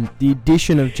 The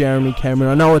addition of Jeremy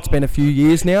Cameron, I know it's been a few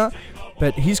years now,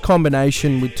 but his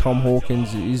combination with Tom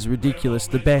Hawkins is ridiculous.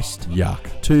 The best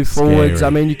two forwards. Scary. I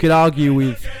mean, you could argue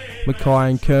with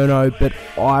Mackay and Curnow, but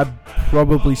I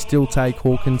probably still take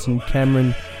Hawkins and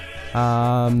Cameron.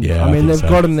 I mean, they've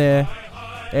got him there.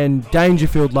 And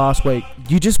Dangerfield last week,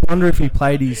 you just wonder if he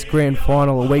played his grand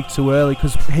final a week too early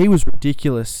because he was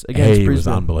ridiculous against Brisbane. He was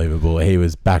unbelievable. He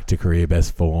was back to career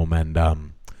best form, and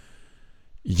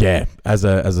as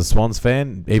a Swans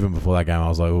fan, even before that game, I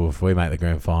was like, "Oh, if we make the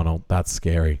grand final, that's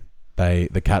scary."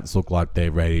 The Cats look like they're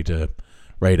ready to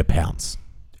pounce.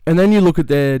 And then you look at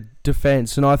their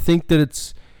defence, and I think that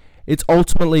it's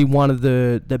ultimately one of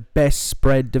the best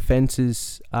spread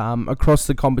defences across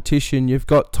the competition. You've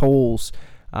got Talls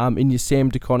in your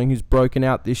Sam DeConning, who's broken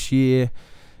out this year.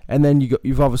 And then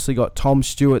you've obviously got Tom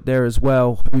Stewart there as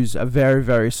well, who's a very,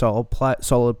 very solid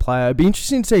player. It'd be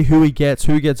interesting to see who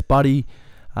gets Buddy,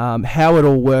 how it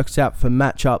all works out for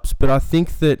matchups. But I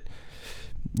think that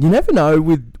you never know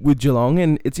with Geelong.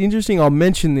 And it's interesting, I'll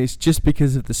mention this just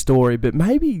because of the story, but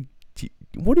maybe,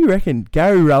 what do you reckon?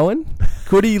 Gary Rowan?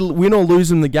 Could he win or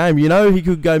lose in the game? You know, he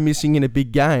could go missing in a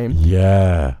big game.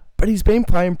 Yeah. But he's been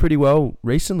playing pretty well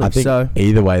recently. I think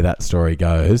either way that story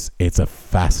goes, it's a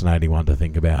fascinating one to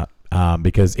think about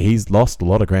because he's lost a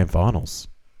lot of grand finals.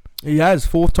 He has,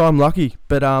 4th time lucky.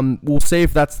 But we'll see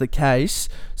if that's the case.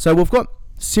 So we've got,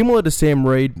 similar to Sam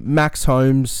Reid, Max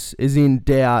Holmes is in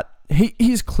doubt.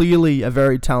 He's clearly a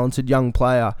very talented young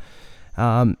player.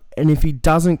 And if he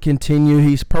doesn't continue,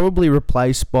 he's probably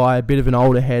replaced by a bit of an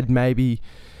older head, maybe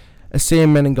a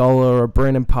Sam Menengola or a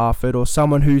Brennan Parfitt or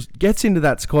someone who gets into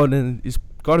that squad and is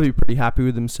got to be pretty happy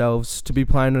with themselves to be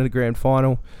playing in the grand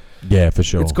final. Yeah, for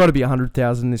sure. It's got to be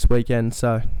 100,000 this weekend,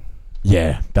 so...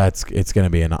 Yeah, it's going to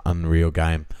be an unreal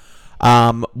game.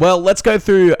 Well, let's go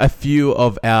through a few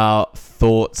of our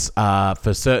thoughts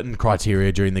for certain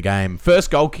criteria during the game.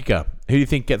 First goal kicker. Who do you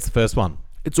think gets the first one?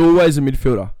 It's always a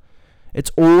midfielder.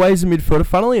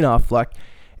 Funnily enough,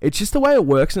 it's just the way it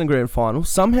works in the grand final.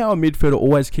 Somehow a midfielder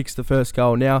always kicks the first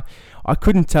goal. Now, I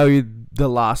couldn't tell you the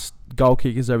last goal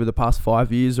kickers over the past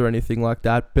 5 years or anything like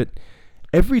that, but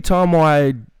every time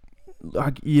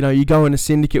you go in a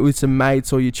syndicate with some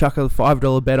mates or you chuck a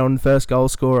 $5 bet on first goal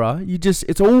scorer,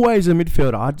 it's always a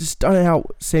midfielder. I just don't know how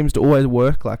it seems to always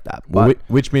work like that. But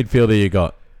which midfielder you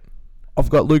got? I've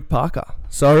got Luke Parker.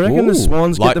 So I reckon the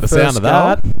Swans get the first sound of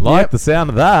that. goal. The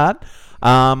sound of that.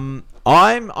 I'm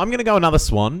going to go another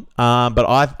Swan, but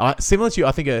I similar to you,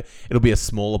 I think it'll be a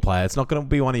smaller player. It's not going to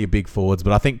be one of your big forwards,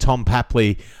 but I think Tom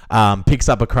Papley picks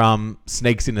up a crumb,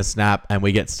 sneaks in a snap, and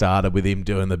we get started with him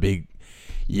doing the big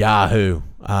Yahoo,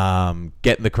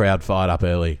 getting the crowd fired up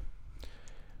early.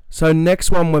 So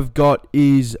next one we've got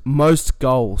is most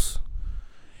goals.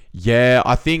 Yeah,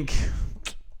 I think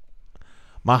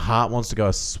my heart wants to go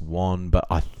a Swan, but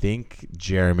I think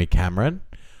Jeremy Cameron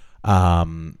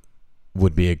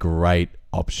would be a great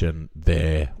option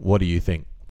there. What do you think?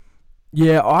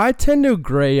 Yeah, I tend to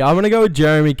agree. I'm going to go with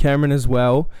Jeremy Cameron as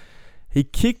well. He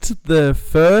kicked the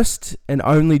first and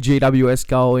only GWS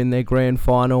goal in their grand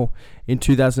final in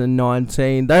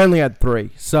 2019. They only had 3.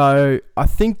 So I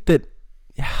think that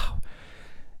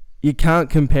you can't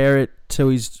compare it to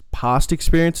his past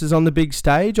experiences on the big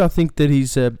stage. I think that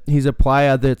he's a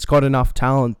player that's got enough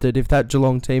talent that if that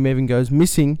Geelong team even goes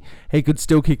missing, he could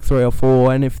still kick 3 or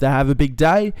 4. And if they have a big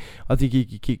day, I think he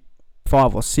could kick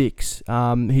 5 or 6.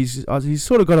 He's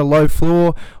sort of got a low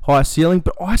floor, high ceiling,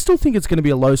 but I still think it's going to be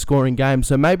a low scoring game.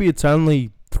 So maybe it's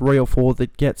only 3 or 4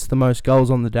 that gets the most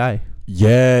goals on the day.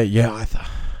 Yeah.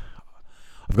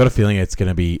 I've got a feeling it's going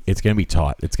to be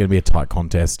tight. It's going to be a tight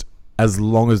contest as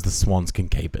long as the Swans can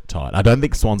keep it tight. I don't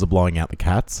think Swans are blowing out the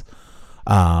Cats,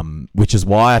 which is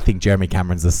why I think Jeremy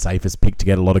Cameron's the safest pick to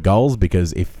get a lot of goals,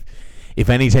 because if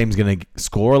any team's going to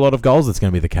score a lot of goals, it's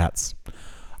going to be the Cats.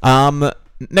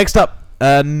 Next up,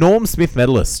 Norm Smith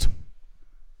medalist.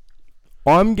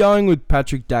 I'm going with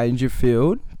Patrick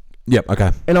Dangerfield. Yep,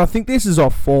 okay. And I think this is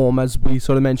off form, as we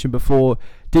sort of mentioned before.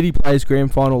 Did he play his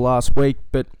grand final last week?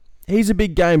 But he's a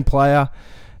big game player.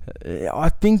 I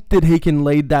think that he can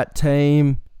lead that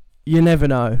team. You never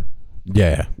know.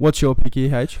 Yeah. What's your pick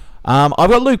here, H? I've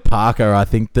got Luke Parker. I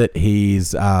think that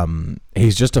he's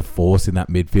just a force in that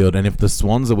midfield, and if the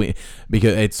Swans are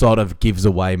because it sort of gives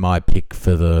away my pick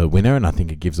for the winner, and I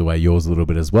think it gives away yours a little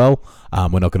bit as well.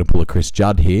 We're not going to pull a Chris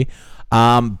Judd here,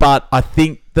 but I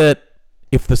think that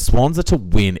if the Swans are to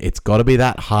win, it's got to be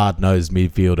that hard-nosed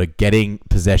midfielder getting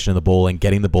possession of the ball and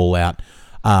getting the ball out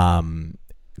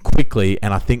quickly,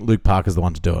 and I think Luke Parker's the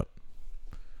one to do it.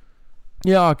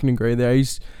 Yeah, I can agree there.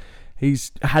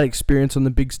 He's had experience on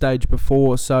the big stage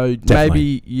before, so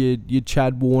Definitely. maybe your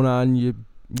Chad Warner and your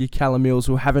Callum Mills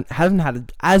who haven't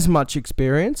had as much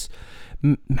experience.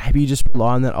 Maybe you just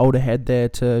rely on that older head there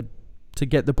to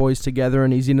get the boys together,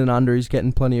 and he's in and under. He's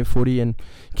getting plenty of footy and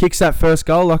kicks that first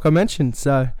goal, like I mentioned.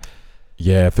 So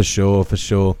yeah, for sure.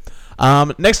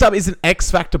 Next up is an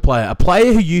X Factor player, a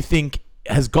player who you think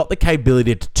has got the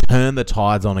capability to turn the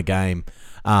tides on a game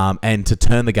and to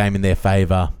turn the game in their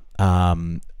favour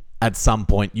at some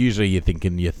point. Usually you're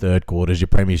thinking your third quarters, your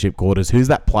premiership quarters. Who's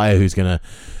that player who's going to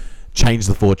change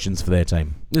the fortunes for their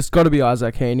team? It's got to be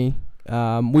Isaac Heaney.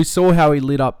 We saw how he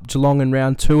lit up Geelong in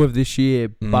round 2 of this year,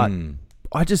 but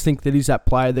I just think that he's that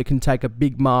player that can take a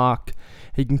big mark.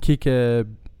 He can kick a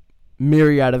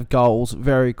myriad of goals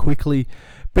very quickly,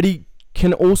 but he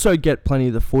can also get plenty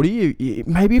of the footy.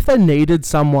 Maybe if they needed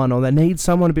someone or they need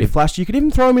someone a bit flashy, you could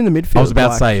even throw him in the midfield. I was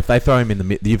about to say, if they throw him in the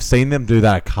mid, you've seen them do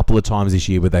that a couple of times this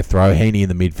year where they throw Heaney in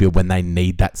the midfield when they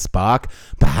need that spark.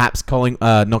 Perhaps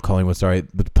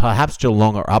perhaps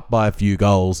Geelong are up by a few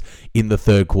goals in the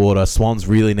third quarter. Swans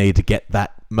really need to get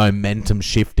that momentum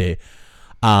shift there.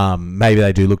 Maybe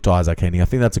they do look to Isaac Heaney. I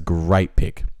think that's a great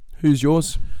pick. Who's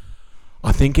yours?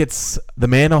 I think it's the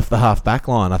man off the half back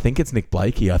line. I think it's Nick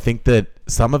Blakey. I think that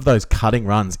some of those cutting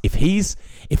runs, if he's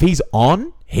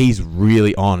on, he's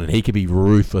really on, and he can be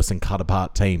ruthless and cut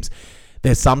apart teams.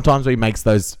 There's sometimes where he makes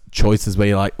those choices where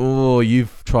you're like, oh,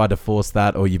 you've tried to force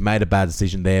that, or you've made a bad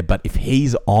decision there. But if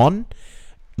he's on,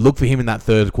 look for him in that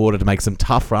third quarter to make some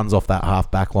tough runs off that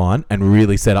half back line and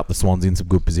really set up the Swans in some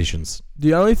good positions.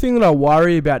 The only thing that I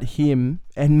worry about him,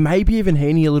 and maybe even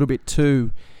Heaney a little bit too,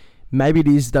 maybe it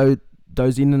is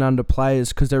those in and under players,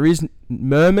 because there is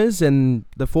murmurs and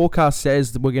the forecast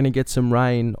says that we're going to get some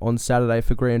rain on Saturday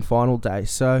for grand final day.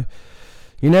 So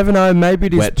you never know. Maybe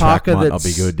it is Wet Parker track might that's not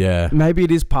be good, yeah. Maybe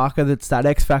it is Parker that's that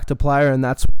X Factor player, and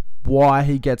that's why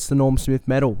he gets the Norm Smith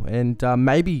medal. And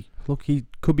maybe look, he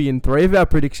could be in 3 of our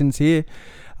predictions here.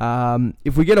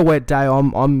 If we get a wet day,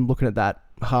 I'm looking at that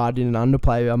hard in and under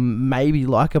player. Maybe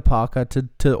like a Parker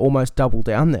to almost double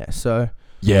down there. So.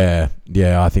 Yeah,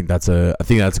 I think that's a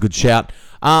good shout.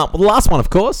 The last one,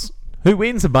 of course. Who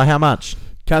wins and by how much?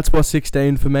 Cats by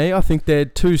 16 for me. I think they're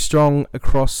too strong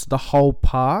across the whole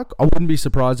park. I wouldn't be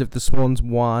surprised if the Swans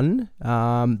won.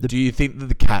 Do you think that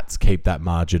the Cats keep that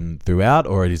margin throughout,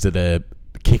 or is it a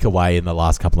kick away in the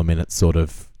last couple of minutes sort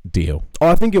of deal?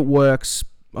 I think it works.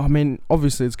 I mean,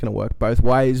 obviously it's going to work both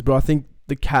ways, but I think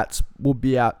the Cats will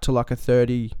be out to like a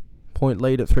 30-point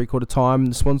lead at 3/4 time.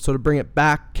 The Swans sort of bring it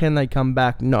back. Can they come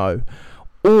back? No.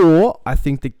 Or I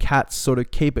think the Cats sort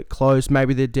of keep it close.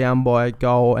 Maybe they're down by a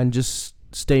goal and just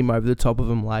steam over the top of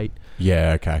them late.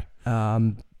 Yeah, okay.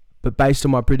 But based on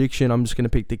my prediction, I'm just going to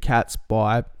pick the Cats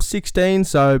by 16,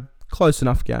 so close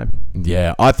enough game.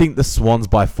 Yeah, I think the Swans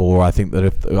by 4. I think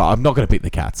that I'm not going to pick the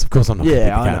Cats. Of course I'm not going to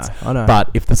pick the Cats. I know. But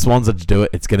if the Swans are to do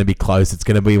it, it's going to be close. It's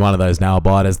going to be one of those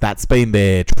nail-biters. That's been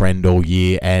their trend all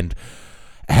year, and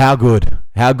how good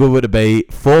would it be?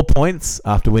 4 points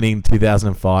after winning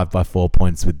 2005 by 4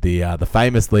 points with the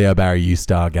famous Leo Barry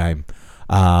U-Star game.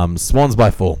 Swans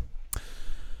by 4.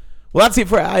 Well, that's it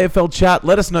for our AFL chat.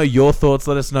 Let us know your thoughts.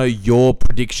 Let us know your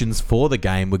predictions for the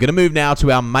game. We're going to move now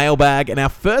to our mailbag, and our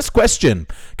first question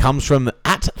comes from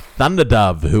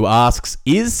 @Thunderdove, who asks,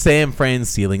 is Sam Fran's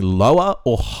ceiling lower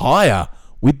or higher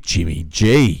with Jimmy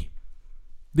G?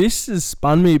 This has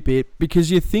spun me a bit because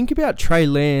you think about Trey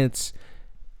Lance,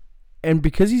 and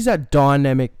because he's that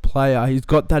dynamic player, he's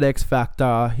got that X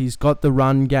factor, he's got the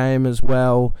run game as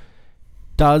well.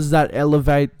 Does that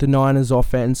elevate the Niners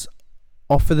offense,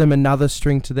 offer them another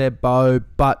string to their bow?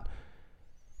 But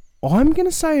I'm going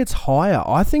to say it's higher.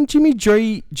 I think Jimmy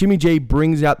G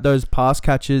brings out those pass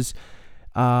catches.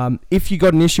 If you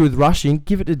got an issue with rushing,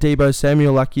 give it to Deebo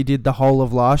Samuel like you did the whole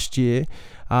of last year.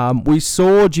 We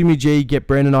saw Jimmy G get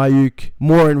Brandon Ayuk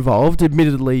more involved.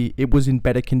 Admittedly, it was in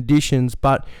better conditions,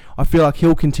 but I feel like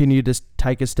he'll continue to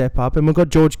take a step up. And we've got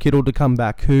George Kittle to come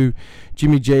back, who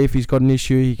Jimmy G, if he's got an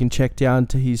issue, he can check down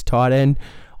to his tight end.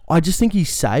 I just think he's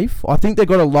safe. I think they've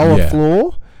got a lower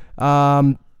floor,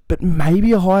 but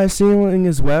maybe a higher ceiling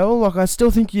as well. Like, I still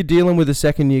think you're dealing with a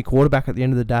second-year quarterback at the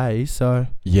end of the day. So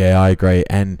yeah, I agree.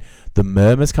 And the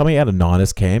murmurs coming out of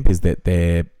Niners camp is that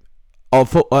they're...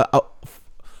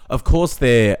 Of course,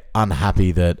 they're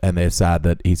unhappy and they're sad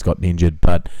that he's gotten injured,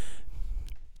 but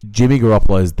Jimmy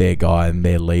Garoppolo is their guy and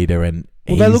their leader, and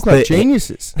they look like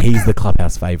geniuses. He's the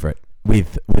clubhouse favourite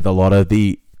with a lot of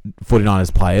the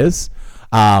 49ers players.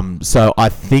 So I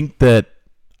think that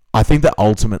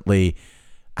ultimately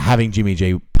having Jimmy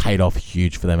G paid off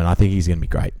huge for them, and I think he's going to be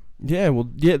great. Yeah, well,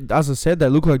 yeah. As I said, they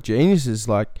look like geniuses.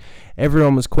 Like,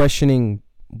 everyone was questioning,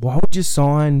 why would you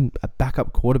sign a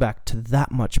backup quarterback to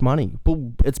that much money?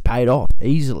 Well, it's paid off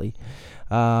easily.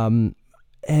 And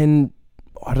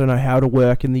I don't know how it'll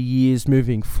work in the years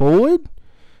moving forward.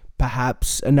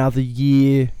 Perhaps another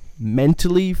year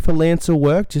mentally for Lance will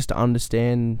work, just to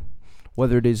understand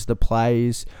whether it is the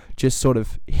plays, just sort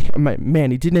of,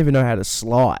 man, he didn't even know how to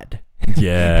slide.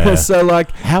 Yeah. So,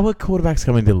 like, how are quarterbacks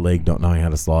coming to the league not knowing how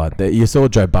to slide? You saw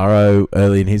Joe Burrow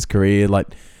early in his career. Like,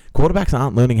 quarterbacks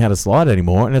aren't learning how to slide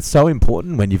anymore, and it's so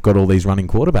important when you've got all these running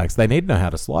quarterbacks. They need to know how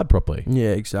to slide properly.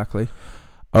 Yeah, exactly.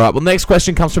 All right, well, next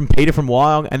question comes from Peter from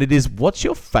Wyong, and it is, what's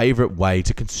your favourite way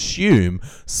to consume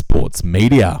sports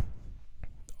media?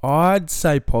 I'd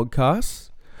say podcasts.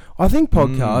 I think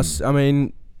podcasts, I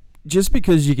mean, just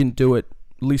because you can do it,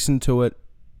 listen to it,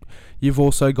 you've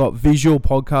also got visual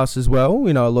podcasts as well.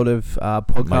 You know, a lot of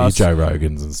podcasts. Like Joe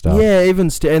Rogans and stuff. Yeah,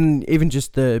 and even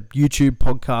just the YouTube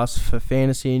podcasts for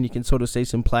fantasy, and you can sort of see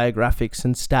some player graphics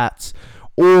and stats.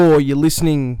 Or you're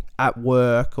listening at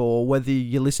work, or whether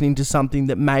you're listening to something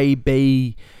that may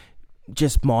be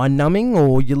just mind-numbing,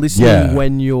 or you're listening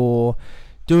when you're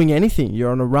doing anything.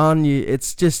 You're on a run.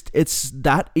 It's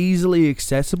that easily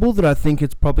accessible that I think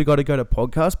it's probably got to go to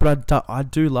podcast. But I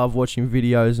do love watching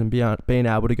videos and being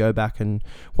able to go back and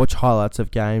watch highlights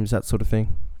of games, that sort of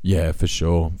thing. Yeah, for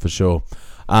sure.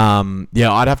 I'd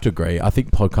have to agree. I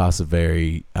think podcasts are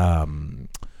very...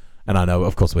 and I know,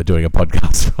 of course, we're doing a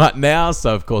podcast right now,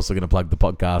 so of course we're going to plug the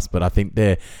podcast, but I think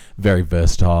they're very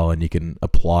versatile and you can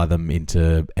apply them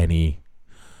into any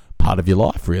part of your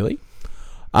life, really.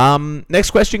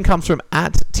 Next question comes from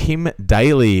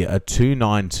 @TimDaly,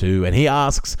 292, and he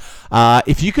asks,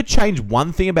 if you could change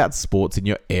one thing about sports in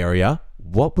your area,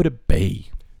 what would it be?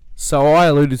 So I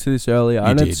alluded to this earlier,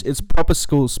 it's proper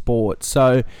school sport.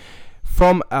 So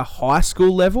from a high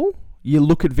school level, you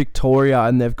look at Victoria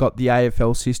and they've got the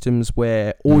AFL systems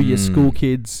where all your school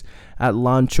kids at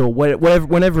lunch or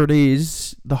whenever it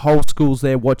is, the whole school's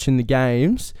there watching the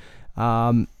games.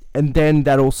 And then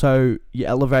that also, you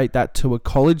elevate that to a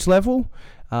college level,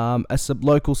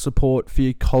 local support for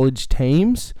your college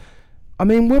teams. I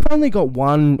mean, we've only got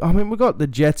one. I mean, we've got the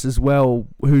Jets as well,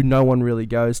 who no one really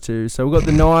goes to. So we've got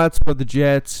the Knights, we've got the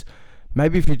Jets.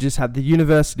 Maybe if you just had the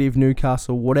University of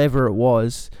Newcastle, whatever it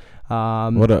was.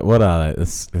 What are they?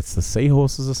 It's the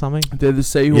Seahorses or something? They're the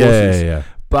Seahorses. Yeah.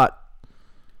 But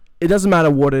it doesn't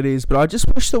matter what it is. But I just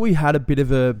wish that we had a bit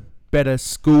of a better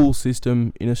school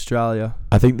system in Australia.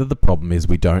 I think that the problem is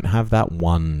we don't have that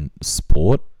one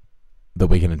sport that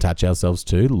we can attach ourselves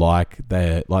to, like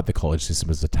the college system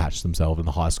has attached themselves and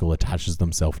the high school attaches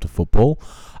themselves to football.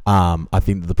 I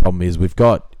think that the problem is we've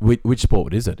got, which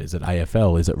sport is it? Is it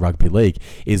AFL? Is it rugby league?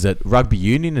 Is it rugby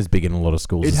union is big in a lot of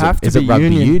schools? Is it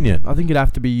rugby union? I think it'd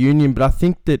have to be union, but I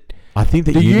think that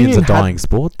union's a dying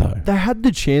sport, though. They had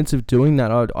the chance of doing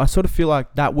that. I sort of feel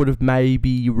like that would have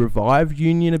maybe revived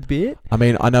union a bit. I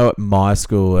mean, I know at my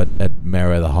school at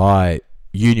Merriweather High,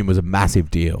 union was a massive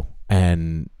deal,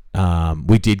 and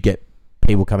we did get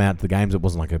people come out to the games. It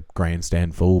wasn't like a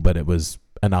grandstand full, but it was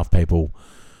enough people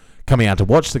coming out to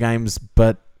watch the games.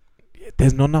 But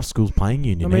there's not enough schools playing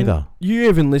union either. You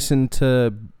even listen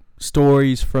to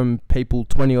stories from people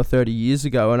 20 or 30 years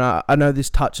ago, and I know this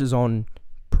touches on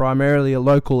primarily a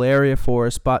local area for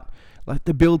us, but like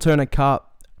the Bill Turner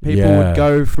Cup, people would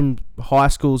go from high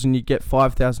schools and you'd get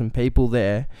 5,000 people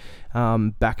there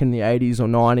back in the 80s or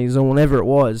 90s or whenever it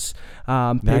was.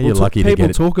 People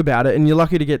talk about it, and you're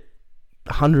lucky to get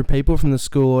 100 people from the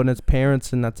school and its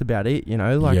parents, and that's about it, you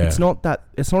know? It's not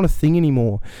a thing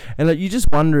anymore. And you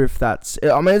just wonder if that's...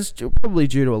 I mean, it's probably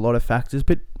due to a lot of factors,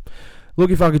 but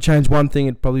look, if I could change one thing,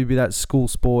 it'd probably be that school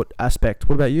sport aspect.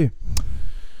 What about you?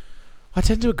 I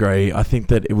tend to agree. I think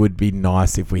that it would be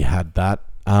nice if we had that.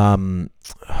 I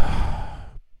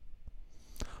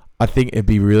think it'd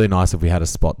be really nice if we had a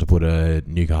spot to put a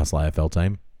Newcastle AFL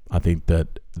team. I think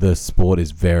that the sport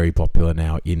is very popular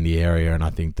now in the area, and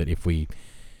I think that if we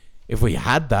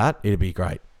had that, it'd be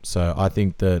great. So I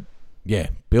think that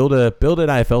build an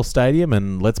AFL stadium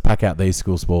and let's pack out these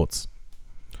school sports.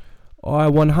 I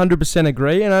 100%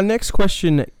 agree. And our next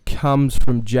question comes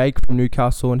from Jake from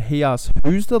Newcastle, and he asks,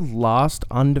 who's the last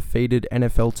undefeated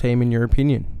NFL team in your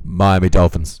opinion? Miami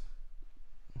Dolphins.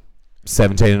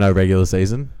 17-0 regular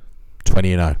season,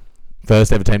 20-0.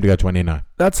 First ever team to go 20-0.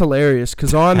 That's hilarious,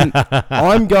 because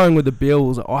I'm going with the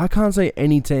Bills. I can't see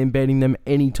any team beating them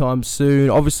anytime soon.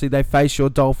 Obviously, they face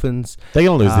your Dolphins. They're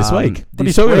going to lose this week. What are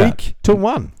you talking about?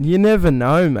 2-1. You never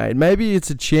know, mate. Maybe it's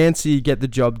a chance that you get the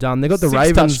job done. They got the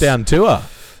Ravens. Touchdown tour.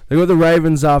 They got the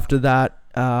Ravens after that.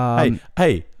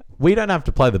 Hey, we don't have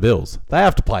to play the Bills. They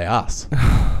have to play us.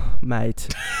 Mate.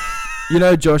 You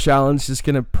know Josh Allen's just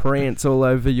going to prance all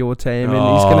over your team,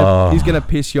 and he's gonna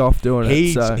piss you off doing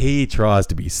it. So. He tries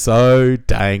to be so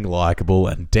dang likeable,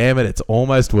 and damn it, it's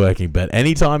almost working. But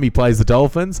anytime he plays the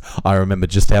Dolphins, I remember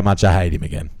just how much I hate him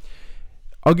again.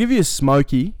 I'll give you a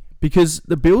smoky, because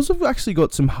the Bills have actually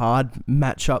got some hard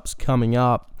matchups coming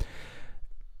up.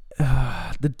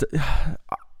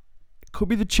 Could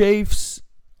be the Chiefs.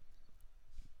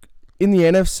 In the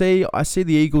NFC, I see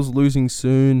the Eagles losing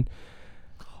soon.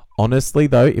 Honestly,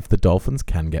 though, if the Dolphins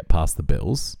can get past the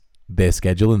Bills, their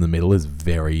schedule in the middle is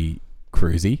very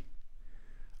cruisy.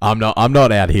 I'm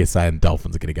not out here saying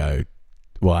Dolphins are going to go.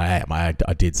 Well, I am. I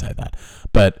did say that.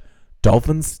 But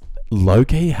Dolphins,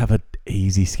 low-key, have an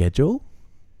easy schedule.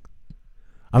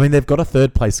 I mean, they've got a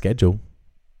third-place schedule.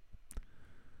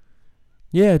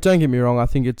 Yeah, don't get me wrong. I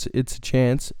think it's a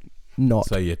chance. Not.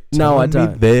 So you're no, I telling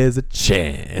me don't. There's a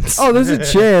chance. Oh, there's a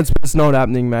chance, but it's not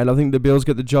happening, mate. I think the Bills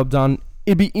get the job done.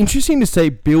 It'd be interesting to see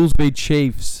Bills beat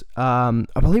Chiefs. I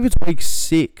believe it's week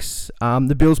 6.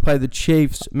 The Bills play the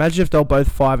Chiefs. Imagine if they're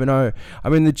both 5-0. I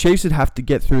mean, the Chiefs would have to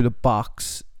get through the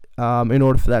Bucks in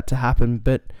order for that to happen.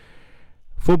 But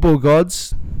football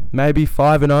gods, maybe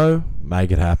 5-0.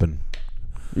 Make it happen.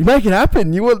 You make it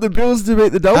happen. You want the Bills to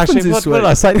beat the Dolphins Actually, this what week. did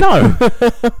I say? No.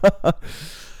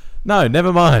 No,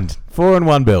 never mind.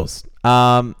 4-1 Bills.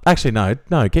 Actually, no.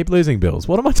 Keep losing, Bills.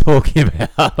 What am I talking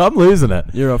about? I'm losing it.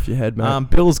 You're off your head,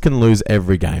 mate. Bills can lose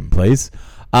every game, please.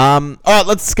 All right,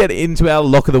 let's get into our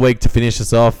lock of the week to finish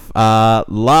us off.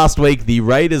 Last week, the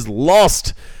Raiders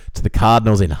lost to the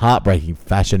Cardinals in heartbreaking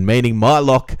fashion, meaning my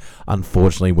lock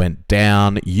unfortunately went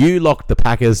down. You locked the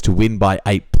Packers to win by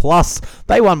 8+.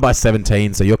 They won by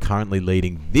 17, so you're currently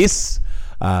leading this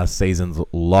season's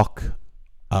lock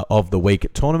of the week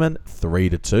tournament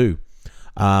 3-2.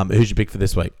 Who's your pick for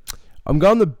this week? I'm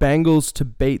going the Bengals to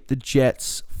beat the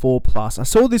Jets 4+. I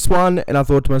saw this one and I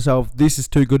thought to myself, this is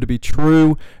too good to be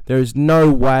true. There is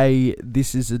no way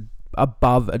this is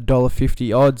above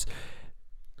 $1.50 odds.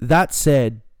 That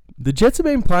said, the Jets have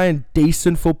been playing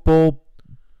decent football.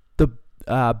 The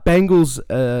Bengals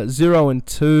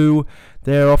 0-2.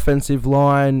 Their offensive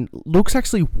line looks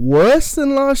actually worse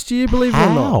than last year, believe it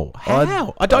or not.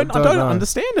 How? I don't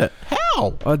understand it.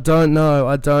 How? I don't know.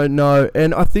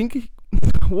 And I think,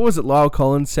 what was it, Lyle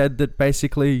Collins said that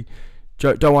basically,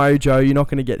 don't worry, Joe, you're not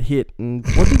going to get hit. And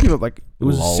what did he give up? Like, it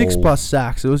was 6+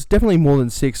 sacks. It was definitely more than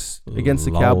 6 against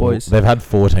the Cowboys. They've had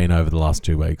 14 over the last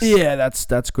 2 weeks. Yeah,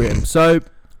 that's grim. So,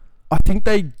 I think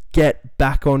they get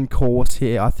back on course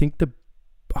here. I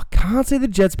can't see the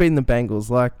Jets beating the Bengals.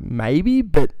 Like, maybe,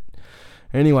 but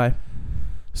anyway.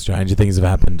 Stranger things have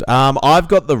happened. I've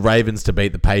got the Ravens to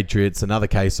beat the Patriots. Another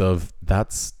case of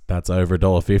that's over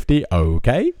 $1.50.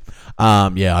 Okay.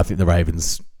 Yeah, I think the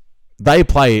Ravens,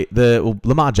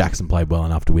 Lamar Jackson played well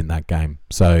enough to win that game.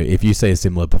 So if you see a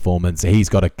similar performance, he's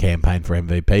got a campaign for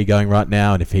MVP going right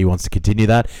now, and if he wants to continue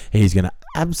that, he's going to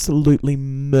absolutely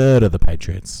murder the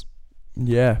Patriots.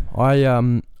 Yeah,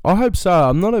 I hope so.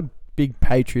 I'm not a big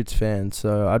Patriots fan,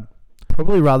 so I'd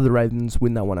probably rather the Ravens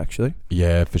win that one, actually.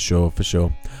 Yeah, for sure.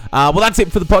 Well, that's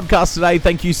it for the podcast today.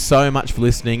 Thank you so much for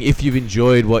listening. If you've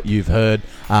enjoyed what you've heard,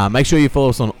 make sure you follow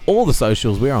us on all the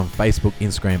socials. We're on Facebook,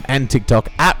 Instagram, and TikTok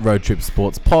at Road Trip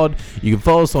Sports Pod. You can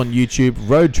follow us on YouTube.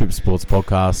 Road Trip Sports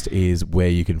Podcast is where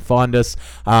you can find us.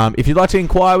 If you'd like to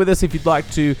inquire with us, if you'd like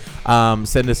to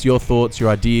send us your thoughts, your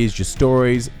ideas, your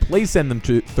stories, please send them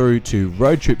through to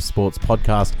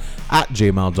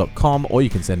roadtripsportspodcast@gmail.com, or you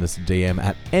can send us a DM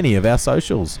at any of our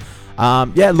socials.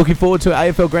 Looking forward to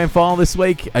AFL Grand Final this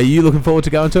week. Are you looking forward to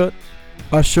going to it?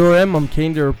 I sure am. I'm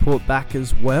keen to report back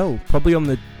as well. Probably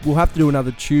we'll have to do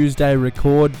another Tuesday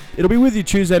record. It'll be with you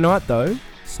Tuesday night though,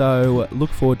 so look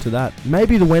forward to that.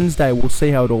 Maybe the Wednesday. We'll see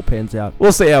how it all pans out.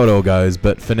 We'll see how it all goes,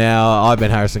 but for now, I've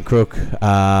been Harrison Crook.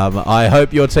 I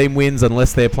hope your team wins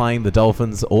unless they're playing the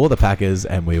Dolphins or the Packers,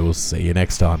 and we will see you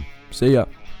next time. See ya.